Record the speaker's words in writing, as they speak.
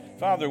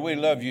Father, we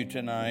love you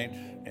tonight,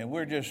 and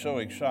we're just so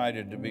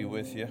excited to be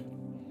with you.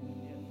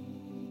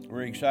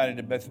 We're excited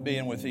about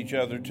being with each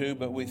other too,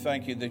 but we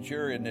thank you that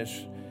you're in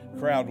this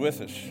crowd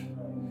with us.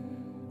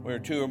 Where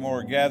two or more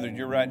are gathered,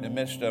 you're right in the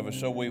midst of us.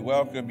 So we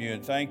welcome you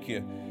and thank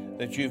you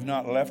that you've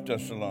not left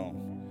us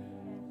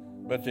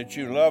alone, but that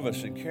you love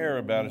us and care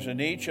about us.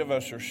 And each of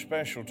us are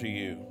special to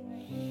you.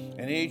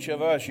 And each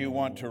of us, you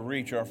want to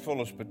reach our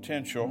fullest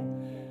potential,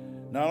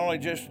 not only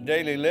just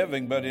daily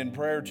living, but in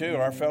prayer too,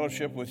 our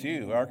fellowship with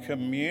you, our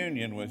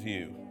communion with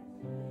you.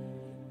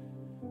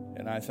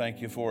 And I thank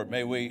you for it.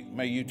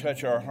 May you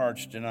touch our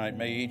hearts tonight.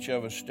 May each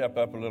of us step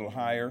up a little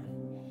higher,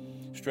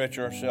 stretch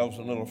ourselves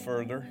a little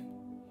further,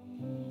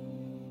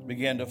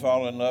 begin to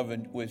fall in love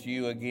with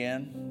you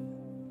again.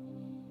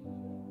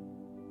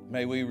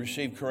 May we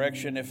receive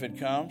correction if it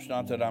comes.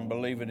 Not that I'm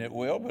believing it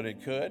will, but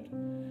it could.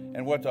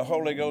 And what the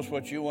Holy Ghost,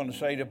 what you want to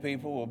say to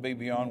people will be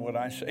beyond what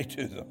I say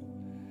to them.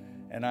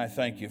 And I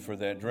thank you for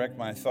that. Direct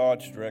my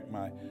thoughts, direct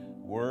my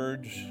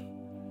words.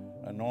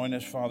 Anoint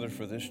us, Father,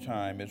 for this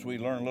time as we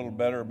learn a little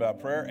better about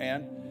prayer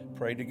and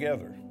pray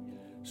together.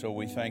 So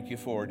we thank you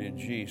for it in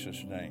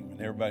Jesus' name.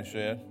 And everybody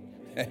said,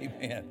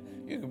 amen.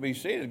 You can be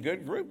seated.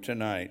 Good group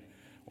tonight.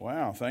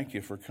 Wow, thank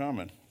you for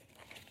coming.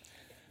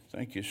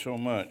 Thank you so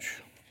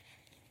much.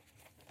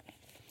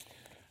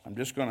 I'm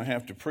just going to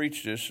have to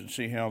preach this and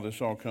see how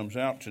this all comes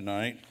out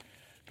tonight.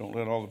 Don't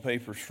let all the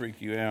papers freak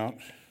you out.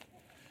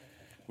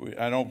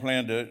 I don't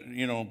plan to,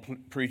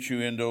 preach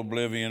you into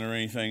oblivion or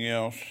anything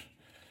else.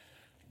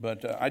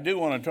 But I do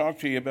want to talk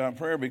to you about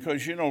prayer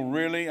because,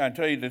 really, I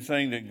tell you the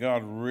thing that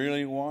God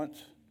really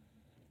wants.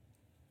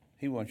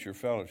 He wants your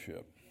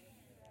fellowship.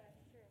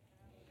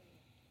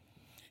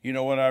 You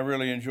know what I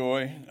really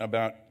enjoy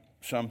about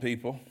some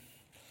people?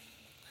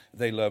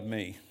 They love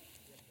me.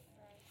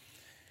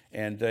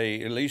 And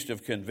they at least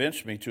have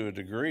convinced me to a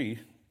degree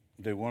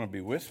they want to be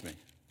with me.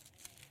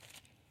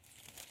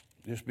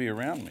 Just be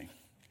around me.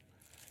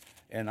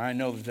 And I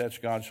know that that's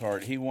God's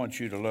heart. He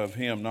wants you to love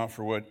him, not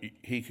for what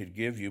he could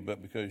give you,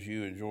 but because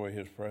you enjoy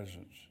his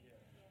presence.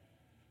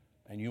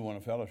 And you want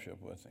a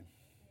fellowship with him.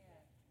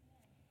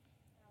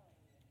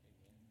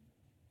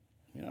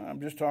 I'm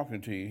just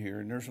talking to you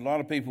here. And there's a lot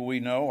of people we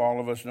know. All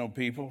of us know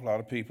people. A lot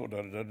of people,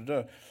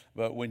 da-da-da-da-da.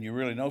 But when you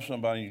really know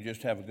somebody and you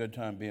just have a good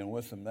time being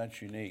with them,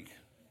 that's unique.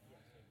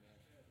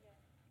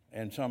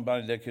 And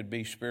somebody that could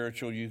be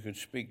spiritual, you could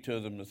speak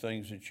to them the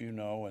things that you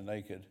know, and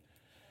they could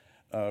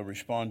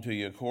respond to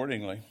you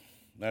accordingly.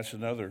 That's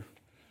another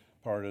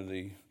part of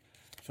the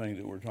thing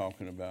that we're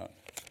talking about.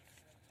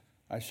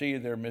 I see you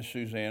there, Miss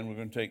Suzanne. We're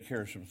going to take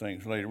care of some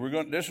things later.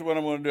 This is what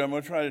I'm going to do. I'm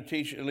going to try to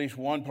teach at least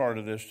one part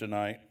of this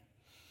tonight,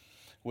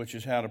 which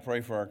is how to pray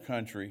for our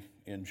country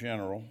in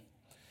general.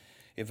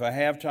 If I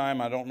have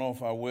time, I don't know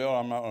if I will.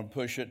 I'm not going to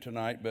push it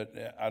tonight, but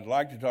I'd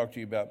like to talk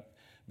to you about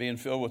being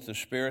filled with the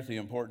Spirit, the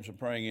importance of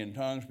praying in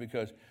tongues,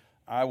 because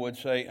I would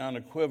say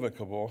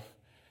unequivocal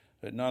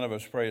that none of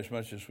us pray as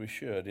much as we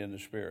should in the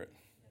Spirit.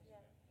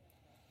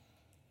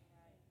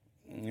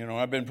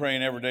 I've been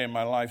praying every day in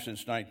my life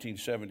since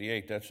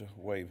 1978. That's a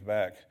way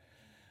back.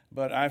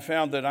 But I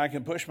found that I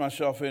can push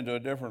myself into a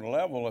different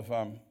level if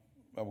I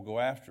will go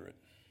after it.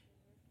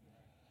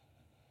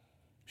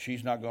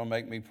 She's not going to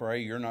make me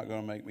pray. You're not going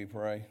to make me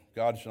pray.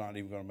 God's not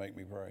even going to make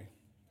me pray.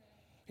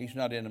 He's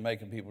not into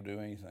making people do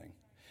anything.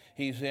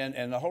 He's in,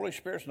 and the Holy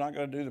Spirit's not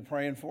going to do the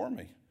praying for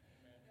me.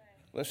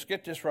 Let's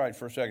get this right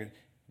for a second.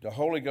 The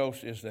Holy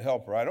Ghost is the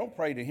helper. I don't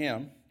pray to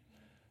him.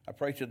 I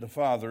pray to the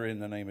Father in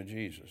the name of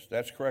Jesus.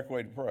 That's the correct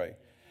way to pray.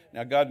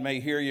 Now, God may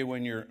hear you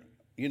when you're,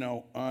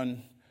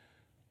 unscripturally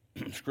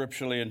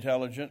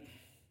intelligent,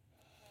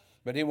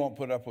 but he won't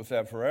put up with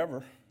that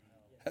forever,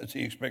 as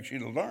he expects you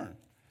to learn.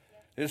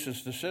 This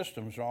is the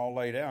systems all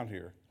laid out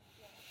here.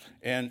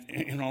 And,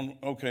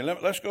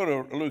 let's go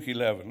to Luke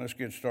 11. Let's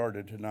get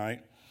started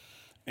tonight,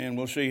 and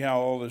we'll see how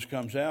all this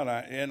comes out.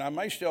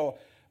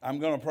 I'm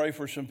going to pray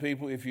for some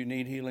people if you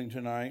need healing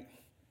tonight.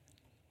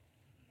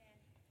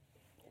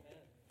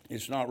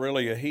 It's not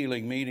really a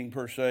healing meeting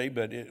per se,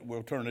 but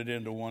we'll turn it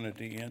into one at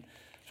the end.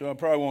 So I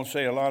probably won't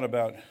say a lot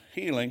about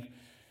healing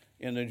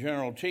in the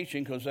general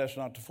teaching because that's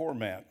not the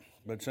format.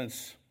 But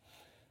since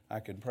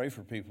I can pray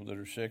for people that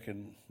are sick,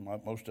 and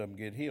most of them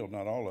get healed,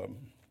 not all of them,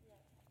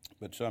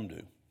 but some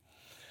do.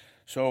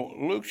 So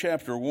Luke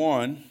chapter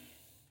 11,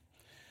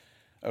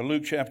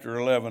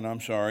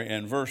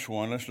 and verse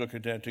 1. Let's look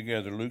at that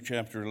together. Luke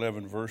chapter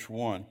 11, verse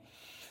 1.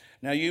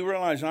 Now, you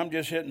realize I'm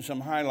just hitting some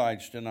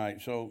highlights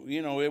tonight. So,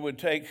 it would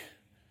take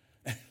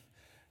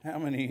how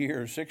many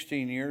years?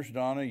 16 years,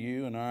 Donna,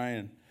 you and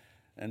I,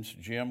 and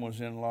Jim was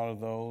in a lot of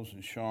those,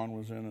 and Sean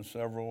was in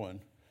several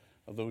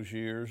of those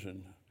years,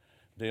 and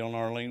Dale and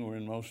Arlene were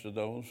in most of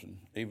those, and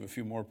even a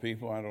few more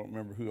people. I don't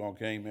remember who all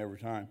came every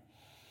time.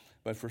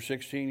 But for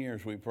 16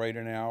 years, we prayed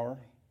an hour,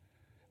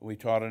 we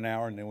taught an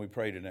hour, and then we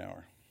prayed an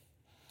hour.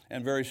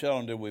 And very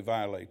seldom did we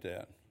violate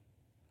that.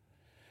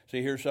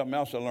 See, here's something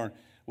else I learned.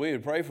 We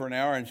would pray for an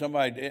hour, and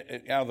somebody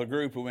out of the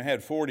group, when we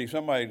had 40,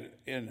 somebody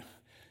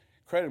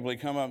incredibly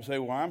come up and say,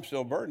 well, I'm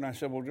still burdened. I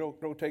said, well,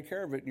 go take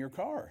care of it in your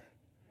car.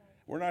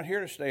 We're not here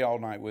to stay all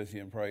night with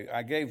you and pray.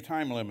 I gave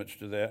time limits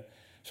to that.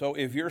 So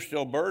if you're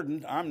still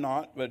burdened, I'm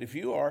not, but if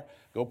you are,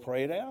 go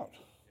pray it out.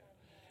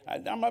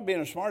 I'm not being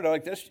a smart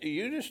aleck.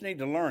 You just need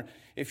to learn.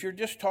 If you're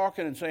just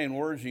talking and saying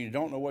words and you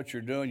don't know what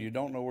you're doing, you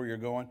don't know where you're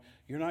going,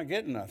 you're not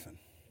getting nothing.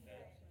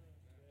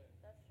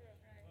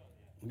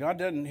 God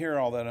doesn't hear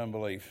all that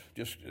unbelief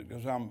just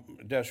because I'm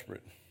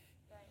desperate.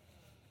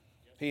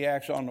 He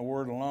acts on the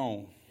word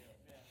alone.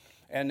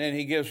 And then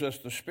he gives us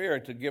the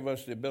Spirit to give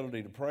us the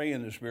ability to pray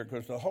in the Spirit,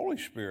 because the Holy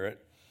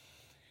Spirit,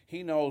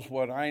 he knows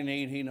what I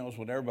need, he knows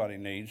what everybody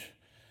needs,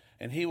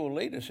 and he will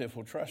lead us if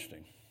we'll trust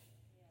him.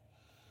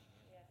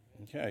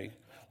 Okay,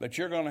 but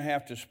you're going to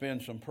have to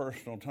spend some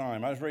personal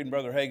time. I was reading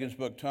Brother Hagin's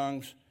book,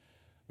 Tongues,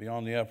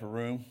 Beyond the Upper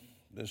Room,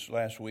 this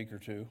last week or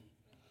two.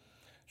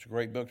 It's a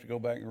great book to go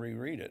back and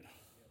reread it.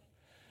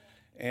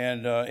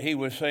 And he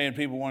was saying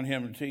people want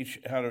him to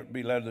teach how to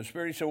be led of the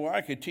Spirit. He said, well,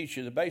 I could teach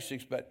you the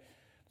basics, but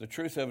the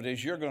truth of it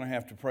is you're going to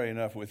have to pray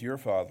enough with your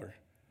Father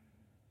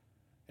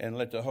and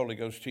let the Holy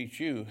Ghost teach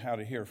you how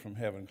to hear from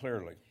heaven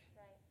clearly.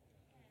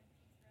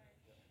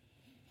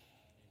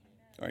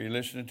 Are you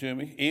listening to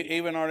me?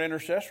 Even our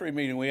intercessory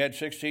meeting, we had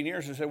 16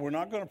 years. They said, we're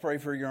not going to pray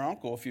for your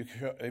uncle if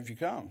you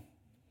come.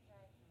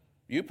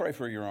 You pray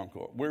for your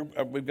uncle.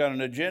 We've got an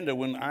agenda.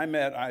 When I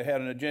met, I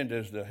had an agenda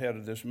as the head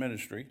of this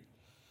ministry.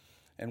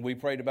 And we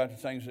prayed about the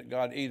things that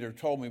God either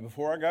told me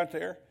before I got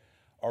there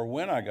or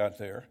when I got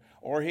there.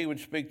 Or he would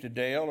speak to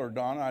Dale or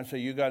Donna. I'd say,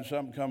 you got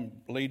something, come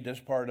lead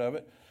this part of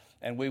it.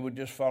 And we would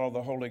just follow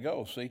the Holy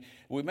Ghost. See,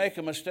 we make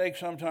a mistake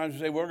sometimes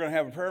and say, we're going to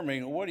have a prayer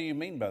meeting. What do you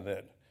mean by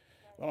that?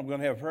 Well, I'm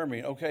going to have a prayer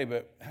meeting. Okay,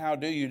 but how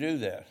do you do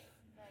that?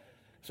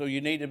 So you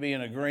need to be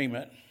in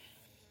agreement.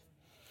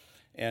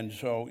 And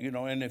so,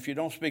 and if you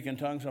don't speak in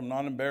tongues, I'm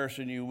not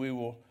embarrassing you. We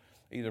will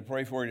either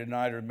pray for you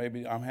tonight, or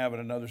maybe I'm having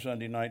another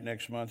Sunday night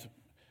next month.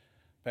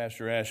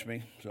 Pastor asked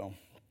me, so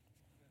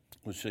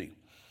let's see.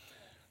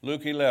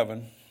 Luke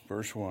 11,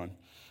 verse 1.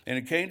 And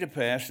it came to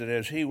pass that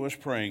as he was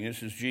praying,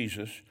 this is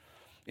Jesus,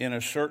 in a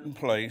certain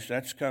place,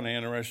 that's kind of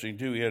interesting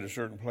too, he had a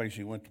certain place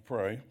he went to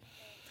pray.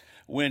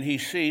 When he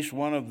ceased,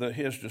 one of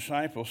his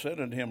disciples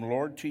said unto him,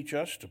 Lord, teach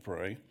us to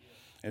pray,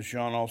 as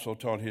John also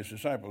taught his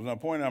disciples. Now,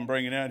 the point I'm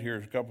bringing out here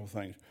is a couple of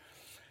things.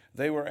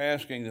 They were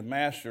asking the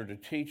master to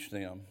teach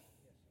them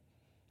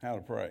how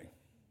to pray.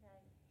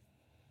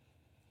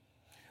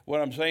 What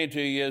I'm saying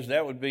to you is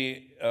that would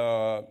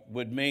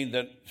mean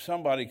that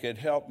somebody could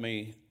help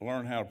me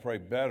learn how to pray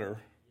better.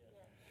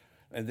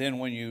 And then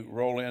when you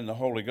roll in the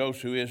Holy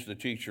Ghost, who is the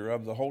teacher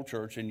of the whole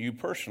church, and you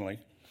personally,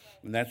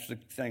 and that's the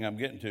thing I'm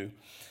getting to,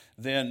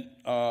 then,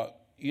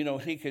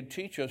 he could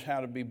teach us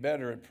how to be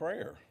better at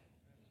prayer.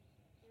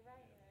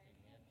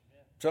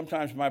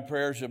 Sometimes my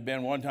prayers have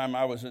been, one time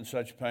I was in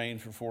such pain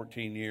for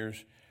 14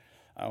 years.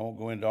 I won't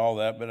go into all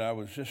that, but I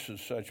was just in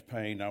such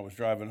pain. I was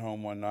driving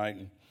home one night,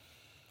 and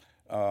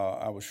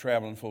I was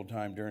traveling full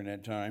time during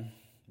that time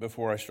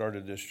before I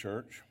started this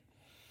church.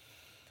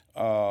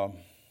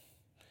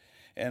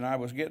 And I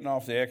was getting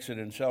off the exit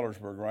in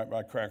Sellersburg right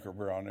by Cracker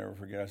Barrel. I'll never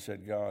forget. I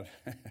said, God,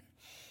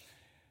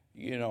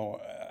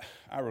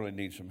 I really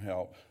need some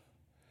help.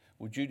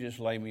 Would you just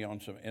lay me on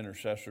some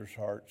intercessors'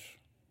 hearts?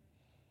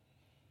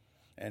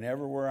 And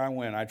everywhere I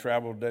went, I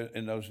traveled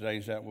in those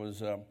days. That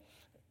was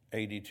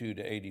 82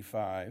 to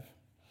 85.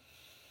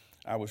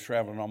 I was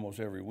traveling almost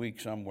every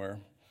week somewhere.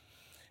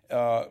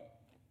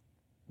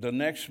 The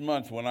next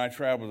month when I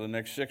traveled, the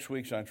next 6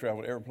 weeks I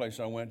traveled, every place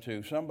I went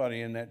to,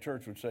 somebody in that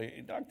church would say,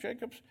 hey, Doc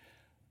Jacobs,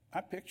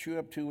 I picked you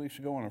up 2 weeks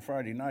ago on a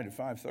Friday night at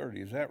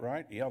 5:30. Is that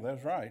right? Yeah,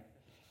 that's right.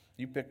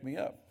 You picked me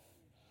up.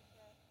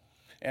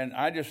 And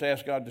I just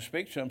asked God to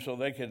speak to them so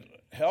they could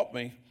help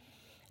me,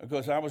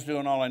 because I was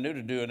doing all I knew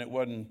to do, and it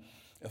wasn't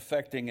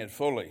affecting it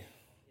fully.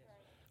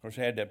 Of course,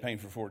 I had that pain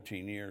for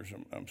 14 years.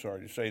 I'm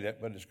sorry to say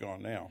that, but it's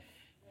gone now.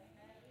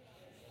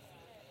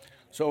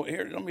 So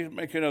here, let me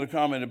make another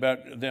comment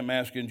about them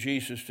asking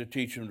Jesus to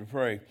teach them to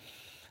pray.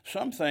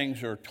 Some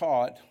things are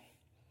taught,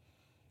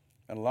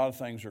 and a lot of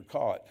things are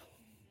caught.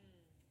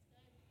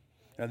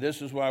 Now,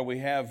 this is why we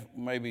have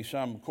maybe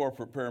some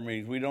corporate prayer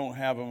meetings. We don't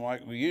have them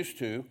like we used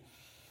to.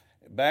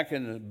 Back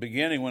in the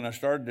beginning, when I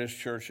started this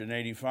church in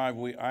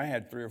 85, I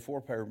had 3 or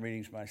 4 prayer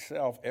meetings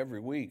myself every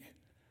week.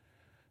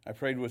 I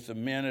prayed with the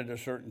men at a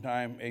certain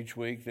time each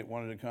week that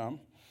wanted to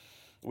come.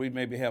 We'd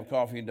maybe have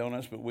coffee and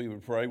donuts, but we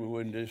would pray. We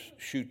wouldn't just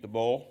shoot the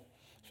bull,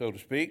 so to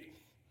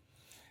speak.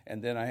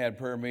 And then I had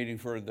prayer meeting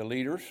for the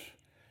leaders.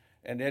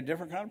 And they had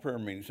different kind of prayer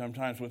meetings,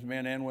 sometimes with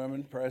men and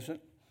women present.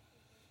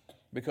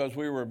 Because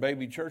we were a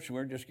baby church and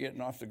we were just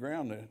getting off the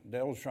ground. The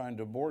devil's trying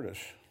to abort us.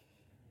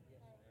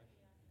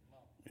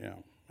 Yeah,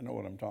 I know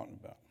what I'm talking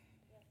about.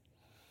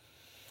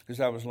 Because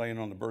I was laying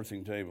on the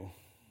birthing table.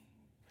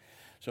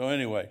 So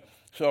anyway,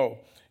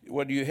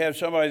 whether you have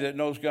somebody that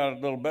knows God a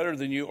little better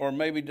than you, or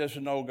maybe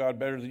doesn't know God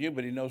better than you,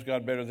 but he knows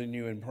God better than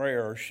you in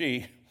prayer, or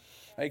she,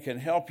 they can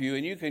help you.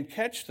 And you can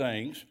catch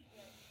things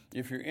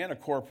if you're in a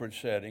corporate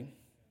setting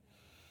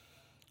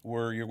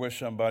where you're with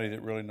somebody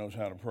that really knows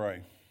how to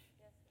pray.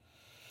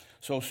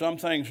 So some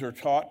things are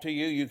taught to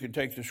you. You can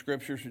take the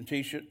scriptures and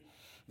teach it.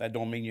 That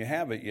don't mean you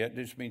have it yet. It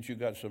just means you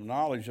got some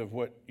knowledge of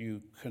what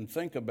you can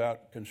think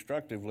about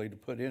constructively to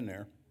put in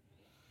there.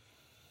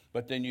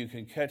 But then you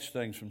can catch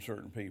things from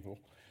certain people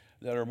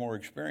that are more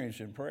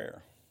experienced in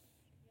prayer.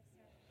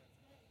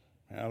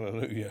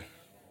 Hallelujah.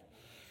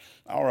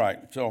 All right,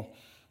 so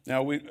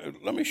now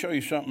let me show you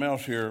something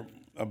else here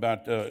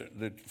about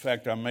the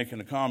fact I'm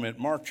making a comment.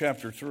 Mark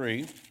chapter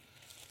 3.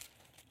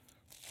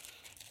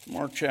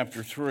 Mark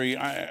chapter 3.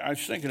 I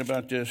was thinking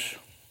about this,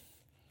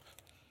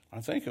 I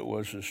think it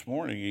was this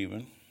morning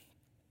even.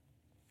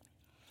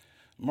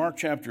 Mark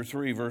chapter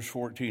 3, verse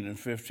 14 and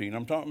 15.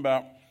 I'm talking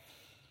about,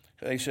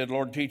 they said,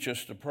 Lord, teach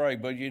us to pray.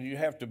 But you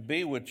have to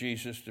be with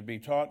Jesus to be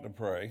taught to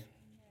pray.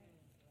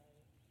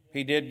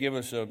 He did give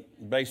us a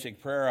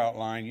basic prayer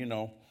outline, you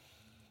know.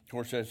 Of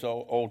course, that's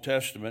Old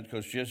Testament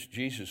because just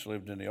Jesus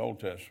lived in the Old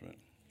Testament.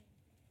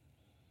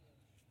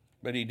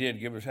 But he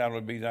did give us,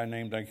 hallowed be thy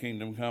name, thy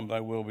kingdom come,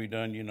 thy will be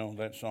done. You know,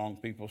 that song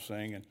people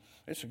sing, and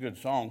it's a good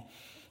song.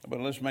 But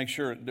let's make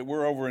sure that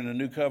we're over in the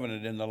New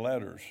Covenant in the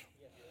letters.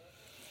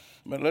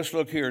 But let's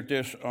look here at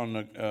this on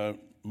the,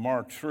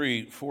 Mark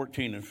 3,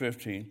 14 and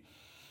 15.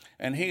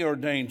 And he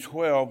ordained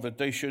 12 that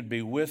they should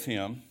be with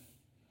him,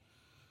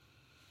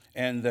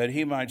 and that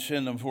he might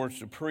send them forth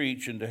to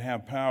preach and to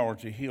have power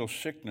to heal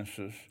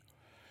sicknesses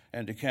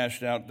and to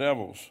cast out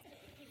devils.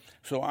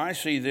 So I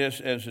see this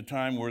as a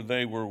time where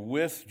they were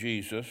with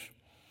Jesus,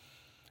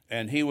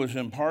 and he was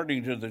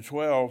imparting to the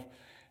 12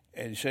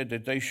 and said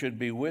that they should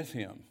be with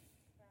him.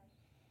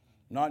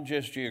 Not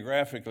just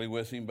geographically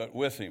with him, but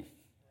with him.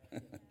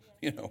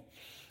 You know,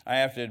 I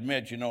have to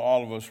admit, you know,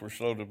 all of us were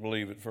slow to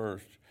believe at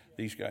first.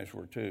 These guys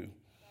were too.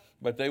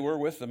 But they were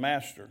with the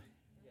Master.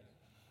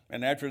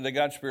 And after they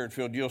got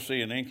Spirit-filled, you'll see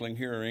an inkling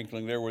here or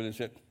inkling there where they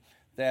said,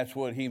 that's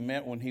what he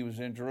meant when he was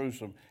in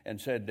Jerusalem and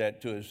said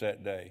that to us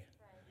that day.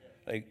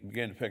 They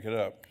began to pick it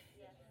up.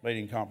 They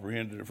didn't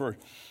comprehend it at first.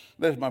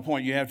 That's my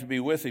point. You have to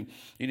be with him.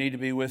 You need to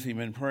be with him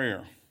in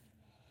prayer.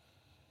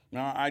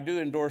 Now, I do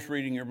endorse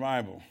reading your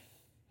Bible.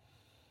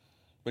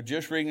 But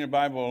just reading the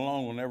Bible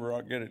alone will never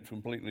get it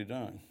completely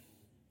done.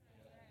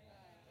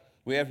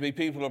 We have to be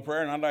people of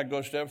prayer, and I'd like to go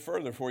a step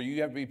further for you.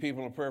 You have to be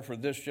people of prayer for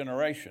this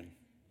generation.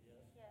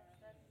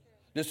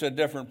 This is a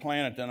different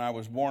planet than I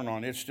was born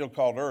on. It's still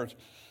called Earth,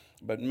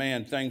 but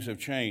man, things have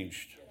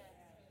changed.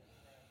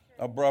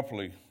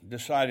 Abruptly,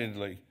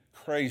 decidedly,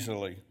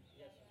 crazily.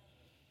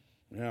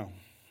 Yeah.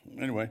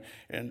 Anyway,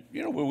 and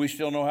you know, we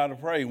still know how to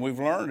pray. We've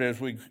learned as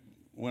we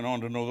went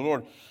on to know the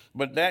Lord.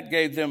 But that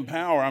gave them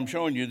power. I'm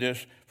showing you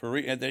this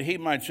that he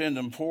might send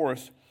them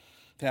forth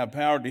to have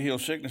power to heal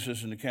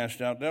sicknesses and to cast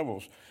out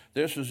devils.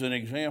 This is an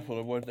example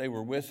of what they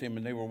were with him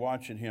and they were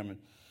watching him and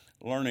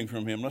learning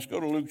from him. Let's go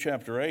to Luke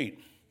chapter 8.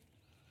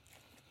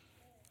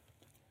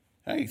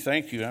 Hey,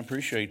 thank you. I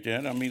appreciate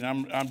that. I mean,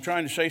 I'm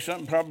trying to say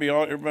something. Probably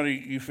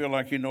everybody, you feel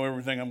like you know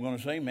everything I'm going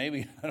to say.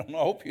 Maybe. I don't know.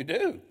 I hope you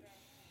do.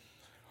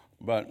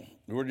 But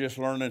we're just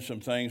learning some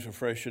things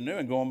fresh and new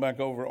and going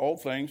back over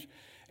old things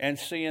and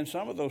seeing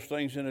some of those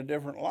things in a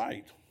different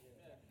light.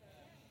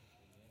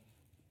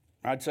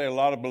 I'd say a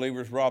lot of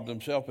believers rob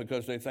themselves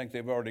because they think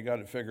they've already got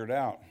it figured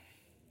out.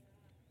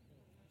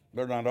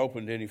 They're not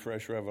open to any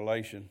fresh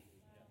revelation.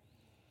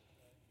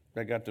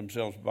 They got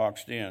themselves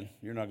boxed in.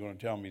 You're not going to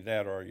tell me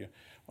that, are you?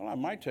 Well, I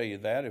might tell you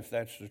that if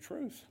that's the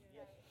truth.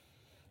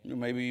 You know,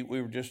 maybe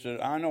we were just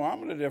I know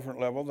I'm at a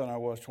different level than I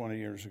was 20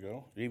 years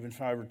ago, even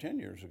 5 or 10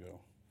 years ago.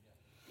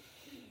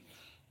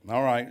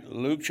 All right,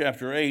 Luke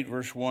chapter 8,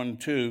 verse 1,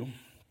 2.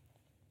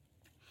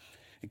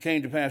 It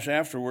came to pass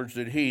afterwards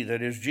that he, that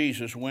is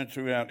Jesus, went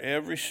throughout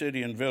every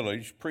city and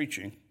village,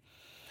 preaching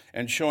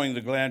and showing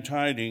the glad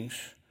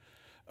tidings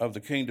of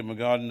the kingdom of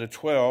God. And the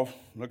 12,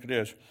 look at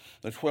this,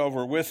 the 12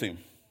 were with him.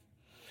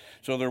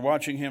 So they're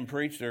watching him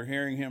preach, they're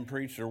hearing him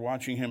preach, they're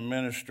watching him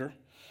minister.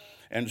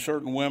 And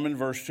certain women,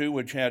 verse 2,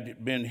 which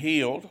had been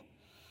healed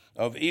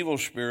of evil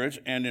spirits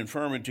and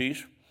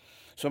infirmities.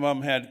 Some of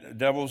them had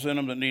devils in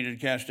them that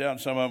needed cast out.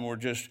 Some of them were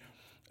just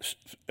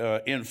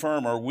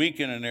infirm or weak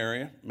in an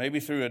area,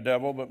 maybe through a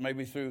devil, but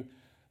maybe through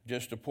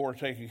just a poor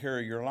taking care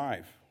of your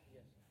life.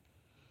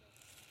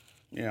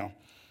 You know,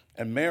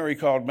 and Mary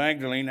called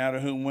Magdalene, out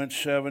of whom went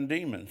 7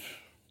 demons.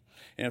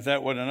 And if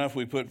that wasn't enough,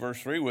 we put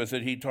verse 3 with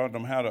it. He taught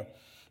them how to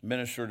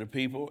minister to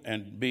people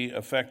and be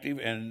effective.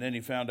 And then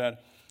he found out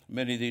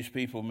many of these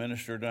people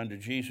ministered unto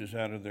Jesus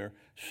out of their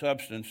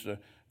substance. The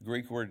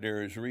Greek word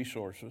there is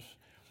resources.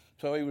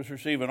 So he was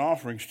receiving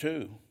offerings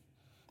too.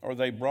 Or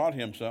they brought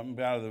him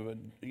something out of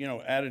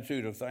the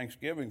attitude of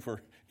thanksgiving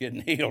for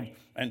getting healed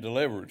and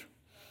delivered.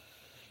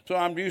 So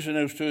I'm using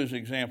those two as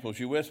examples.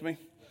 You with me?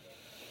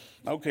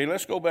 Okay,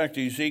 let's go back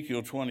to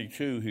Ezekiel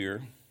 22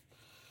 here.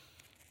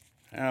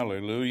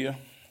 Hallelujah.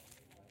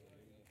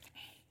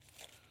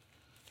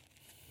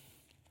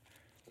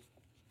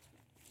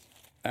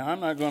 Now,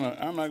 I'm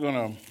not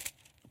gonna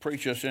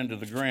preach us into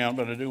the ground,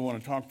 but I do want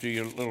to talk to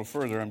you a little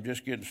further. I'm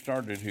just getting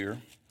started here.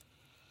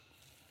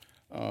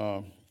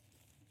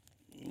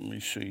 Let me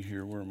see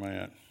here, where am I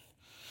at?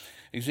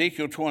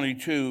 Ezekiel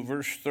 22,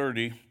 verse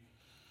 30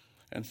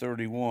 and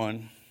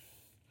 31.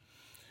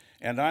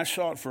 And I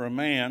sought for a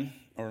man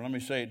or let me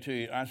say it to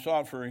you, I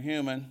sought for a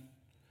human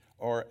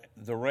or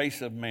the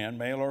race of men,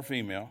 male or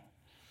female.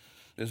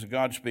 This is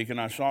God speaking.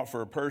 I sought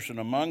for a person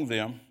among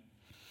them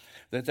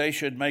that they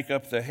should make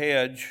up the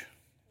hedge,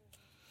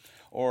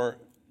 or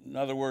in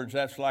other words,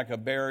 that's like a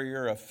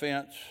barrier, a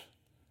fence.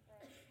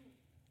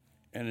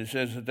 And it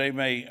says that they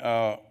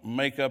may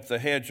make up the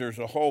hedge. There's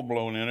a hole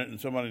blown in it, and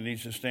somebody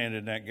needs to stand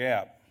in that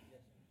gap.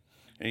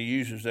 And he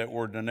uses that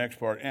word in the next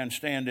part, and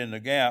stand in the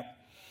gap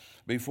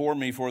before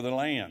me for the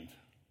land.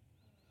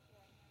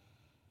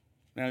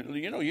 Now,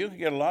 you can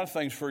get a lot of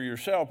things for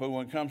yourself, but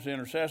when it comes to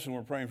intercession,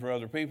 we're praying for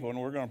other people, and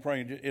we're going to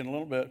pray in a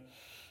little bit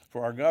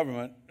for our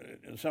government.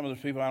 Some of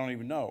those people I don't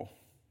even know.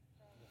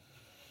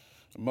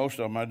 Most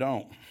of them I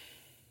don't.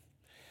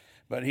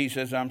 But he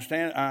says,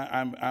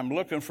 I'm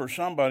looking for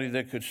somebody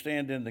that could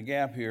stand in the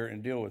gap here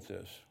and deal with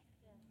this.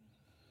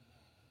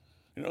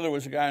 There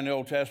was a guy in the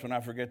Old Testament,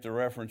 I forget the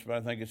reference, but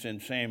I think it's in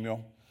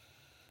Samuel.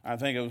 I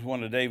think it was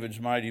one of David's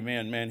mighty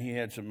men. Man, he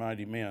had some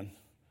mighty men.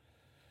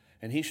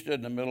 And he stood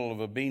in the middle of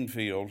a bean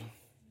field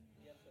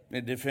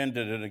and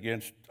defended it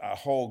against a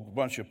whole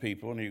bunch of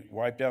people, and he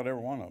wiped out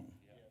every one of them.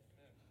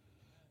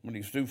 When he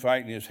was through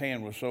fighting, his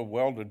hand was so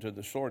welded to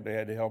the sword, they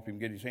had to help him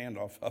get his hand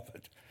off of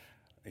it.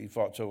 He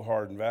fought so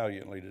hard and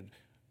valiantly,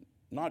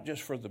 not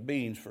just for the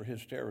beans, for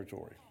his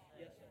territory.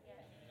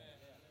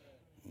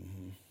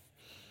 Mm-hmm.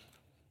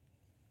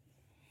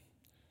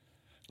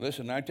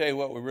 Listen, I tell you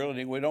what we really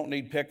need. We don't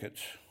need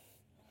pickets.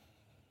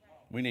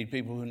 We need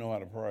people who know how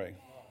to pray.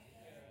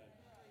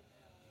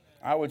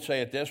 I would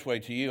say it this way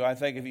to you. I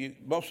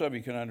think most of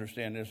you can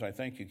understand this. I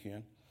think you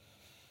can.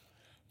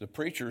 The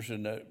preachers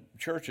and the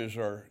churches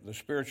are the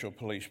spiritual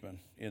policemen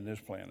in this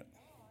planet.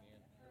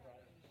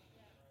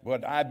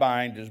 What I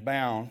bind is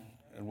bound,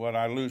 and what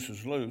I loose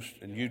is loosed,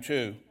 and you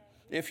too,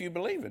 if you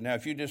believe it. Now,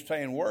 if you just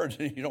say in words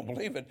and you don't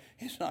believe it,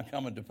 it's not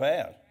coming to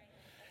pass.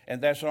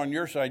 And that's on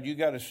your side. You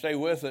got to stay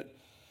with it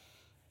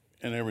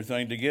and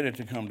everything to get it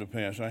to come to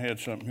pass. I had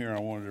something here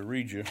I wanted to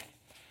read you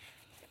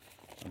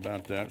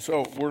about that.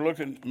 So we're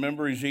looking,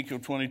 remember Ezekiel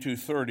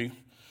 22:30.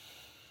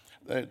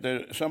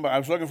 I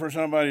was looking for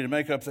somebody to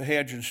make up the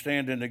hedge and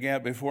stand in the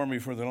gap before me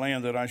for the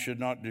land, that I should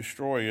not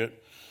destroy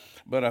it,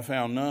 but I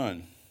found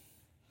none.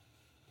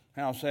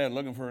 How sad,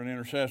 looking for an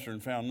intercessor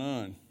and found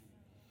none.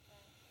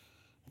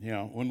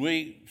 When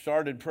we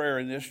started prayer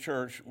in this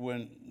church,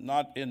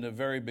 not in the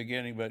very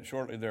beginning, but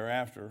shortly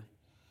thereafter,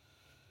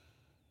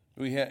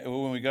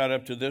 when we got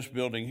up to this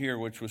building here,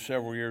 which was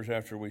several years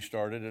after we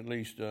started, at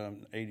least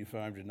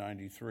 85 to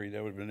 93,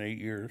 that would have been 8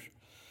 years,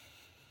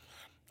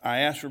 I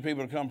asked for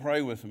people to come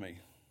pray with me.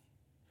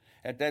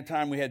 At that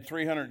time, we had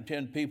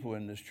 310 people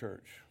in this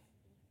church.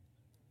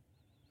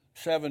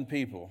 7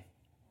 people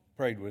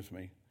prayed with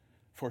me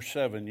for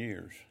 7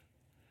 years.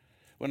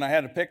 When I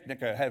had a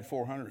picnic, I had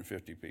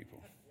 450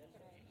 people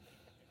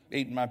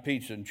eating my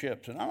pizza and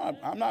chips. And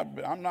I'm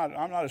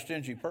not a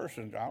stingy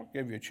person. I'll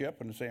give you a chip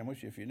and a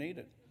sandwich if you need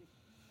it.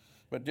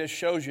 But this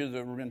shows you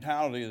the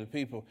mentality of the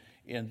people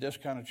in this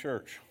kind of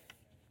church,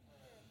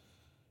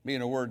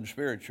 being a Word and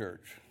Spirit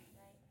church.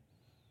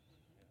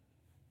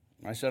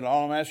 I said,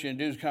 all I'm asking you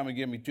to do is come and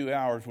give me 2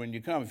 hours when you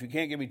come. If you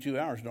can't give me 2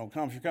 hours, don't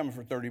come. If you're coming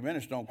for 30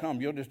 minutes, don't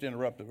come. You'll just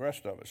interrupt the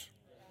rest of us.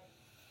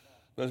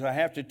 Because I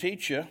have to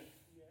teach you,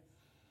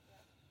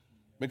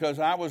 because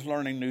I was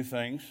learning new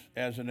things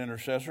as an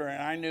intercessor,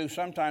 and I knew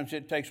sometimes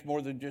it takes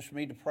more than just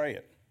me to pray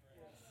it.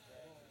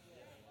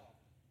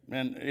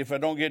 And if I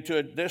don't get to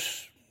it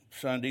this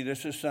Sunday,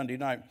 this is Sunday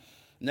night.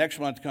 Next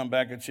month, come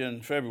back, it's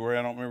in February,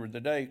 I don't remember the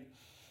date,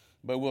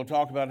 but we'll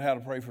talk about how to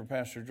pray for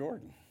Pastor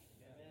Jordan.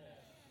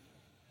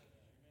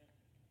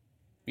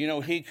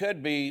 He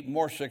could be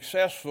more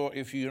successful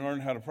if you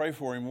learn how to pray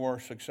for him more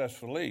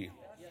successfully.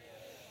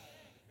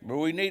 But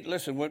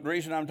the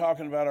reason I'm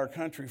talking about our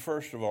country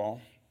first of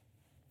all,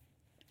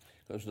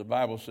 because the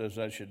Bible says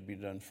that should be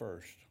done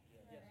first.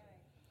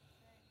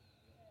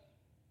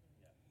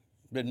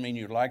 Doesn't mean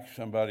you like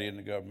somebody in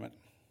the government.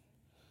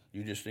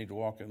 You just need to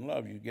walk in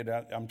love. You get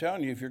out. I'm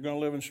telling you, if you're going to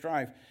live in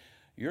strife,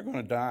 you're going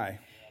to die.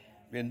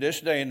 In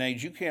this day and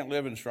age, you can't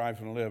live in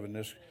strife and live in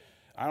this.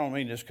 I don't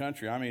mean this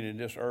country. I mean in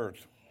this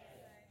earth.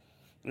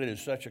 It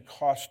is such a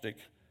caustic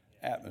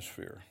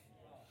atmosphere.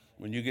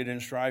 When you get in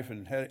strife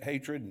and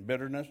hatred and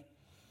bitterness,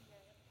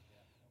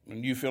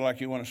 when you feel like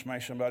you want to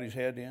smash somebody's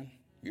head in,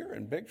 you're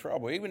in big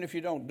trouble. Even if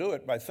you don't do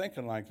it by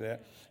thinking like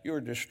that,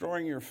 you're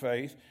destroying your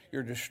faith,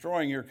 you're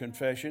destroying your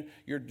confession,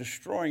 you're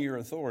destroying your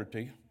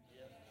authority.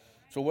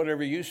 So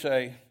whatever you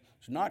say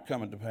is not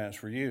coming to pass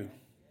for you.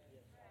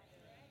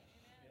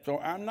 So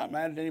I'm not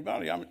mad at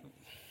anybody. I'm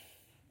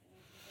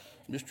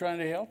just trying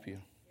to help you.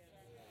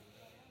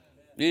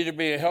 Either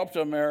be a help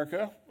to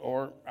America,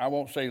 or I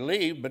won't say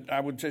leave, but I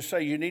would just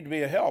say you need to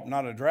be a help,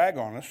 not a drag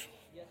on us.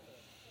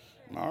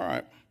 All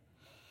right.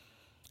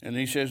 And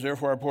he says,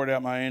 therefore I poured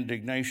out my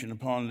indignation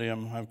upon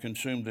them. I've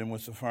consumed them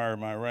with the fire of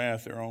my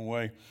wrath. Their own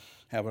way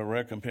have a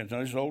recompense. Now,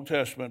 this is Old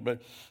Testament,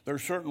 but there are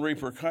certain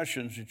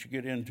repercussions that you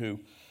get into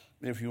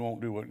if you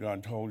won't do what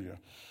God told you.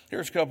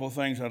 Here's a couple of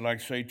things I'd like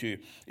to say to you.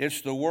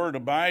 It's the word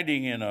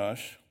abiding in us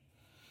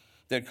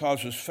that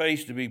causes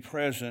faith to be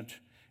present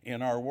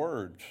in our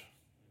words.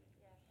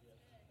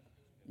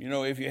 You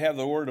know, if you have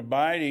the word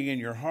abiding in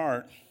your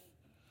heart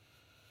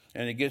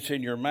and it gets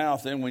in your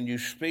mouth, then when you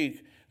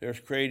speak, there's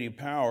creative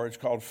power. It's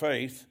called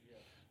faith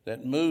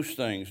that moves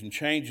things and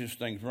changes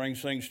things,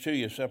 brings things to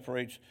you,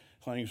 separates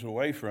things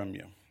away from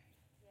you.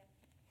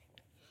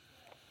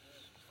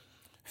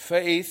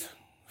 Faith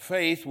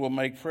will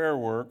make prayer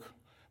work,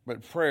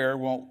 but prayer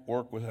won't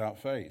work without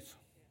faith.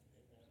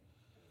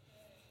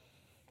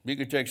 You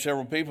could take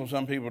several people.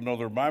 Some people know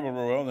their Bible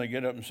real well, and they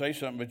get up and say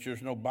something, but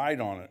there's no bite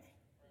on it.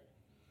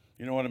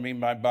 You know what I mean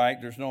by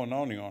bite? There's no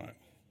anointing on it.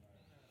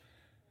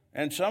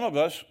 And some of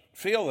us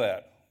feel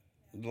that,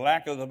 the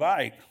lack of the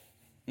bite,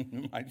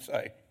 you might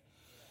say.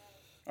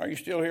 Are you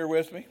still here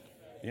with me?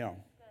 Yeah.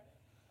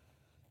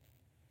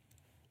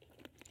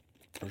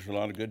 There's a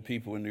lot of good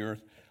people in the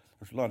earth.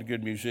 There's a lot of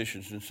good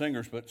musicians and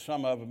singers, but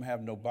some of them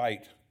have no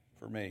bite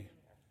for me.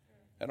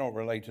 I don't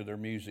relate to their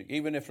music,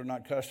 even if they're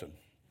not cussing.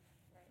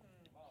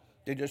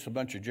 They're just a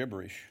bunch of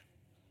gibberish.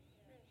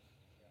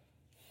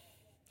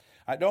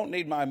 I don't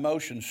need my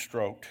emotions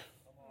stroked.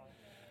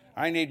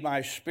 I need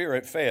my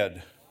spirit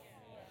fed.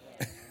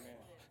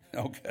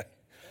 Okay.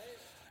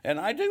 And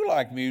I do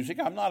like music.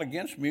 I'm not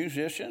against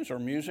musicians or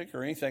music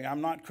or anything.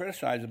 I'm not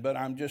criticizing, but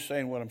I'm just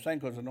saying what I'm saying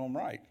because I know I'm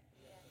right.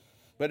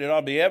 But it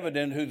ought to be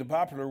evident who the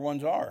popular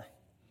ones are.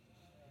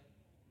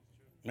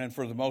 And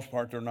for the most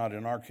part, they're not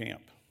in our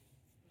camp.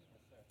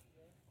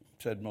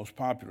 It said most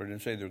popular. I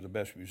didn't say they're the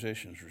best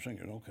musicians or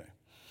singers. Okay.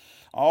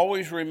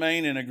 Always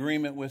remain in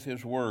agreement with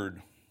his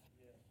word.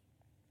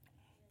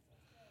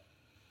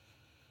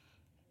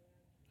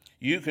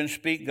 You can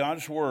speak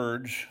God's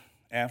words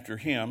after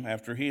him,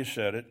 after he has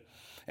said it,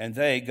 and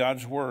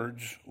God's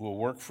words, will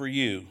work for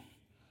you.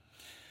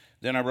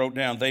 Then I wrote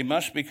down, they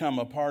must become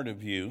a part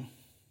of you,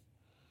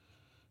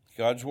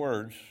 God's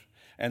words,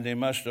 and they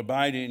must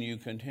abide in you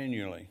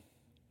continually.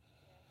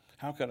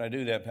 How could I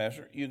do that,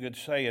 Pastor? You could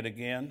say it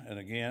again and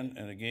again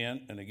and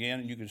again and again,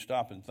 and you could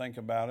stop and think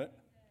about it.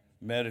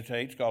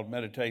 Meditate. It's called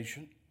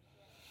meditation.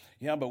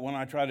 Yeah, but when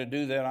I try to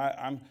do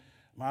that,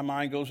 my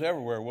mind goes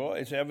everywhere. Well,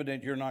 it's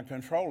evident you're not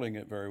controlling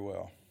it very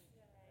well.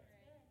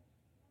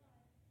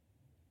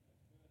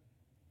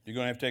 You're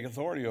going to have to take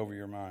authority over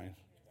your mind.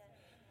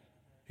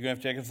 You're going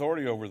to have to take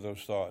authority over those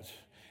thoughts.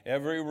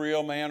 Every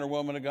real man or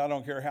woman of God, I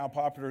don't care how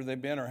popular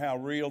they've been or how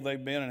real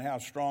they've been and how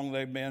strong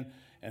they've been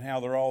and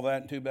how they're all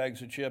that in 2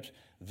 bags of chips,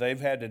 they've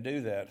had to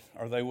do that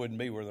or they wouldn't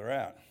be where they're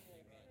at.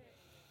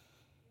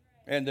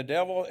 And the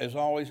devil is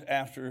always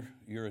after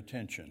your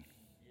attention.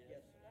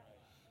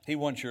 He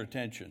wants your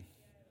attention.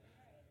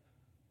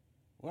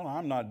 Well,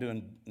 I'm not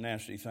doing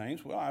nasty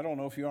things. Well, I don't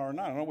know if you are or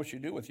not. I don't know what you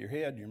do with your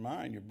head, your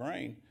mind, your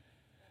brain.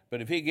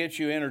 But if he gets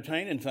you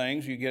entertaining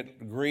things, you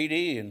get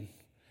greedy. And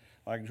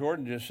like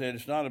Jordan just said,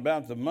 it's not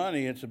about the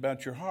money, it's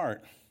about your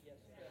heart.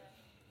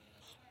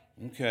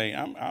 Okay,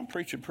 I'm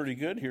preaching pretty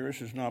good here.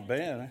 This is not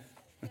bad.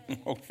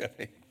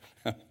 Okay.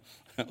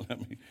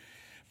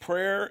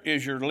 Prayer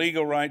is your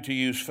legal right to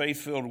use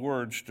faith-filled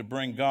words to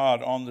bring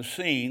God on the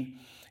scene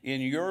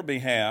in your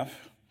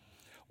behalf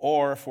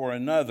or for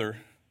another,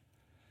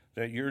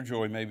 that your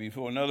joy may be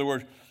full. In other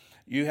words,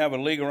 you have a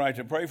legal right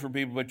to pray for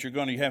people, but you're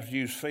going to have to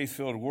use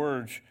faith-filled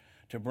words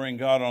to bring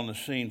God on the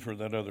scene for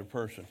that other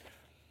person.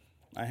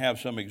 I have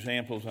some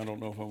examples. I don't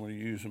know if I'm going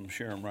to use them,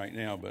 share them right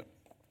now, but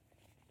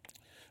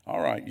all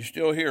right, you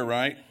still here,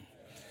 right?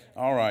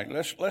 All right,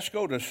 let's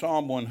go to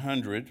Psalm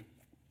 100.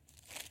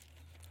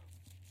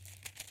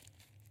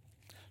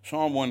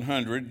 Psalm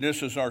 100.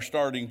 This is our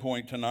starting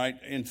point tonight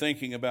in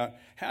thinking about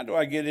how do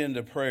I get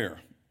into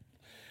prayer.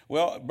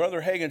 Well,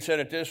 Brother Hagin said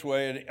it this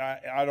way, and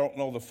I don't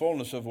know the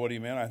fullness of what he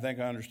meant. I think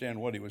I understand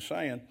what he was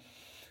saying.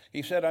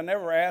 He said, I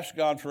never ask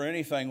God for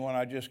anything when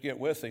I just get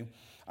with him.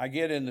 I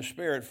get in the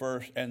Spirit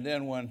first, and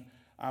then when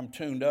I'm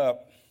tuned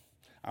up,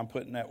 I'm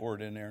putting that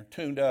word in there,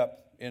 tuned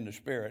up in the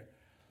Spirit,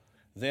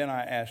 then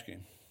I ask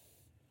him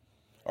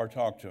or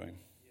talk to him.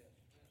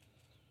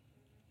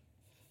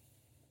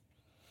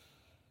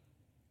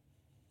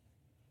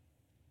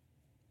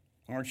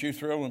 Aren't you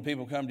thrilled when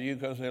people come to you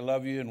because they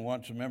love you and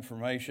want some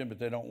information, but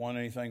they don't want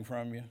anything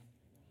from you?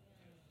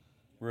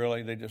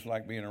 Really, they just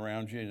like being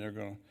around you, and they're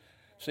going to...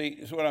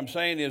 See, so what I'm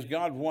saying is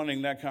God's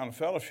wanting that kind of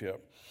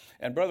fellowship.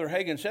 And Brother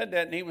Hagin said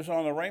that, and he was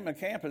on the Rhema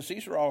campus.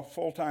 These are all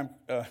full-time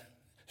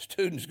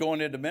students going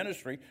into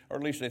ministry, or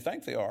at least they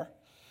think they are.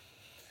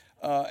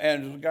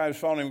 And the guy was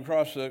following him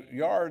across the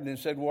yard, and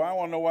he said, well, I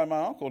want to know why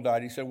my uncle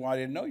died. He said, well, I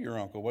didn't know your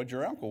uncle. What'd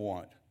your uncle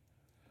want?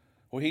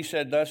 Well, he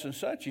said thus and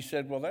such. He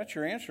said, well, that's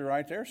your answer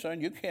right there, son.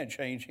 You can't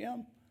change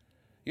him.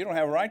 You don't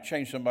have a right to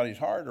change somebody's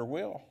heart or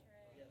will.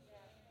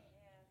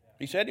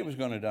 He said he was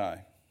going to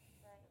die.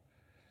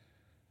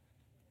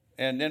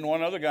 And then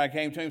one other guy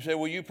came to him and said,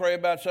 will you pray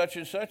about such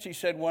and such? He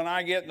said, when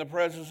I get in the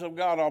presence of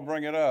God, I'll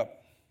bring it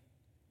up.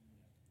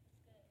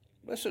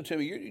 Listen to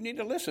me. You need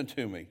to listen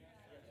to me.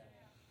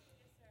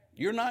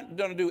 You're not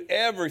going to do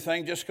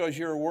everything just because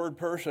you're a word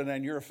person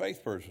and you're a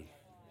faith person.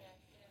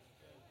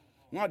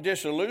 I'm not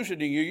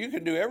disillusioning you. You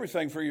can do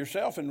everything for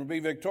yourself and be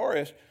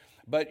victorious.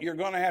 But you're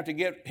going to have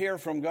to hear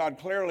from God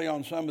clearly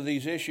on some of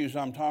these issues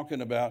I'm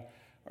talking about,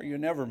 or you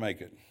never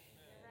make it.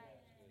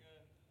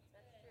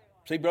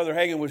 See, Brother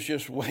Hagin was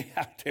just way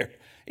out there.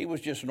 He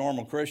was just a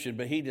normal Christian,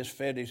 but he just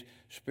fed his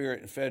spirit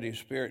and fed his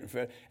spirit and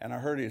fed. And I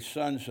heard his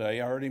son say,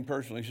 I heard him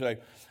personally say,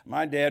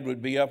 my dad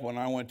would be up when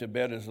I went to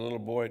bed as a little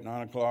boy at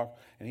 9 o'clock,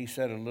 and he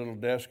set a little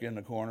desk in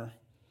the corner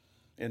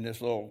in this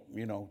little,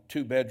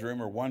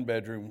 2-bedroom or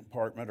 1-bedroom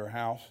apartment or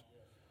house.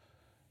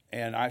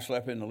 And I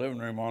slept in the living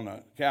room on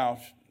the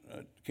couch,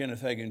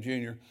 Kenneth Hagin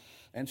Jr.,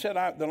 and said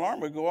the alarm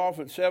would go off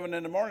at 7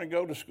 in the morning,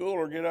 go to school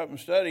or get up and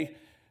study,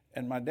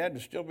 and my dad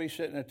would still be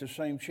sitting at the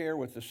same chair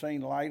with the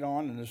same light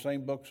on and the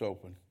same books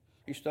open.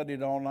 He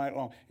studied all night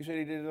long. He said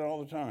he did it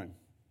all the time.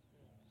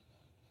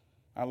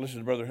 I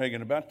listened to Brother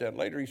Hagin about that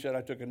later. He said,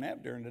 I took a nap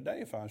during the day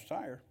if I was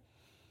tired.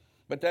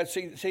 But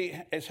see,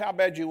 it's how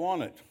bad you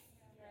want it.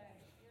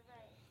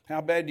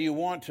 How bad do you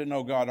want to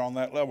know God on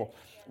that level?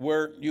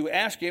 Where you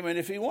ask him, and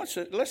if he wants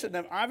to, listen to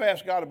him, I've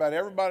asked God about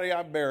everybody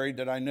I've buried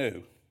that I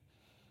knew.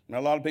 Now,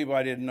 a lot of people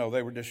I didn't know.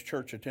 They were just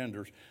church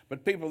attenders.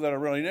 But people that I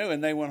really knew,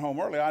 and they went home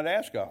early, I'd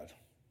ask God.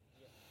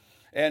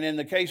 And in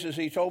the cases,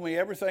 he told me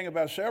everything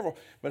about several,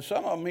 but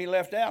some of them he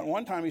left out. And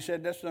one time he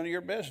said, that's none of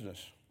your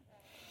business.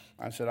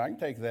 I said, I can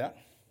take that.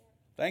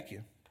 Thank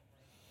you.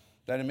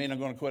 That doesn't mean I'm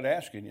going to quit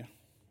asking you.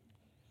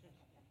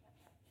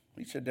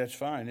 He said, that's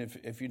fine.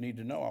 If you need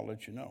to know, I'll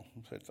let you know.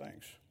 I said,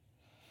 thanks.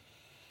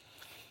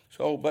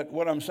 So, but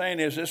what I'm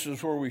saying is this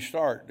is where we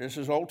start. This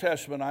is Old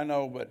Testament, I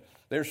know, but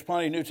there's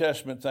plenty of New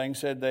Testament things.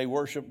 Said they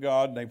worship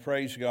God and they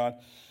praise God.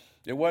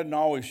 It wasn't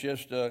always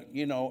just,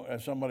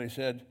 as somebody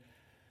said,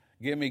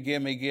 gimme,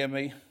 gimme,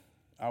 gimme.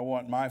 I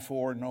want my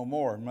 4 and no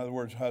more. In other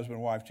words, husband,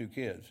 wife, 2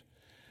 kids.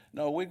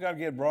 No, we've got to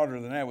get broader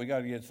than that. We've got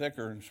to get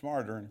thicker and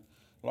smarter and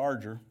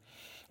larger.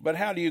 But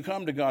how do you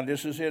come to God?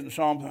 This is it in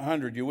Psalm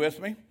 100. You with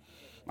me?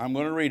 I'm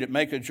going to read it.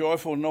 Make a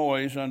joyful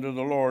noise unto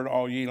the Lord,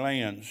 all ye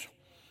lands.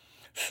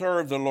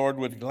 Serve the Lord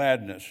with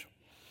gladness.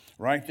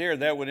 Right there,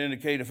 that would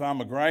indicate if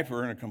I'm a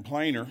griper and a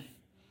complainer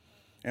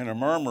and a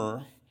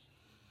murmurer,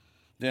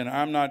 then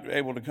I'm not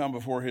able to come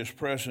before his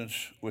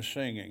presence with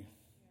singing.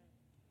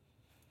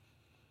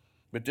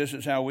 But this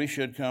is how we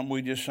should come.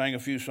 We just sang a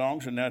few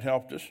songs and that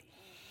helped us.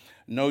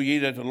 Know ye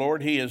that the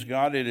Lord, he is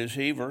God, it is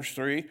he, verse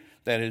 3,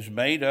 that has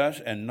made us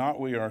and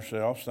not we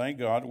ourselves. Thank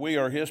God. We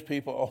are his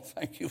people. Oh,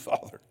 thank you,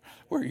 Father.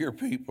 We're your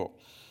people.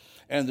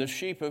 And the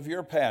sheep of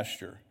your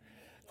pasture.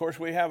 Of course,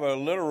 we have a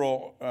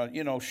literal,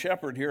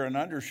 shepherd here, an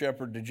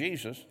under-shepherd to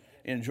Jesus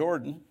in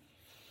Jordan.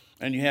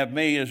 And you have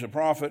me as a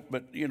prophet,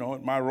 but,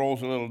 my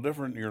role's a little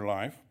different in your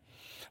life.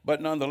 But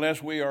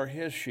nonetheless, we are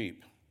his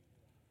sheep.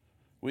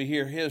 We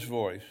hear his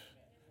voice.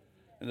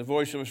 And the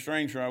voice of a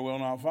stranger I will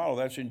not follow.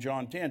 That's in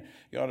John 10.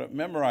 You ought to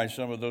memorize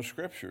some of those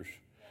scriptures.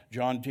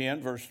 John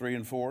 10, verse 3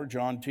 and 4.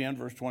 John 10,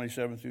 verse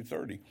 27 through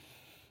 30.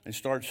 And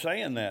start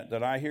saying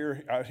that I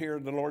hear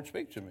the Lord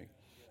speak to me.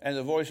 And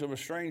the voice of a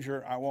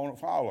stranger I won't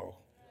follow.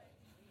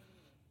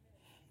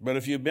 But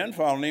if you've been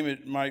following him,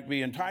 it might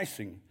be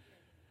enticing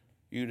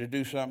you to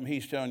do something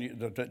he's telling you,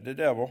 the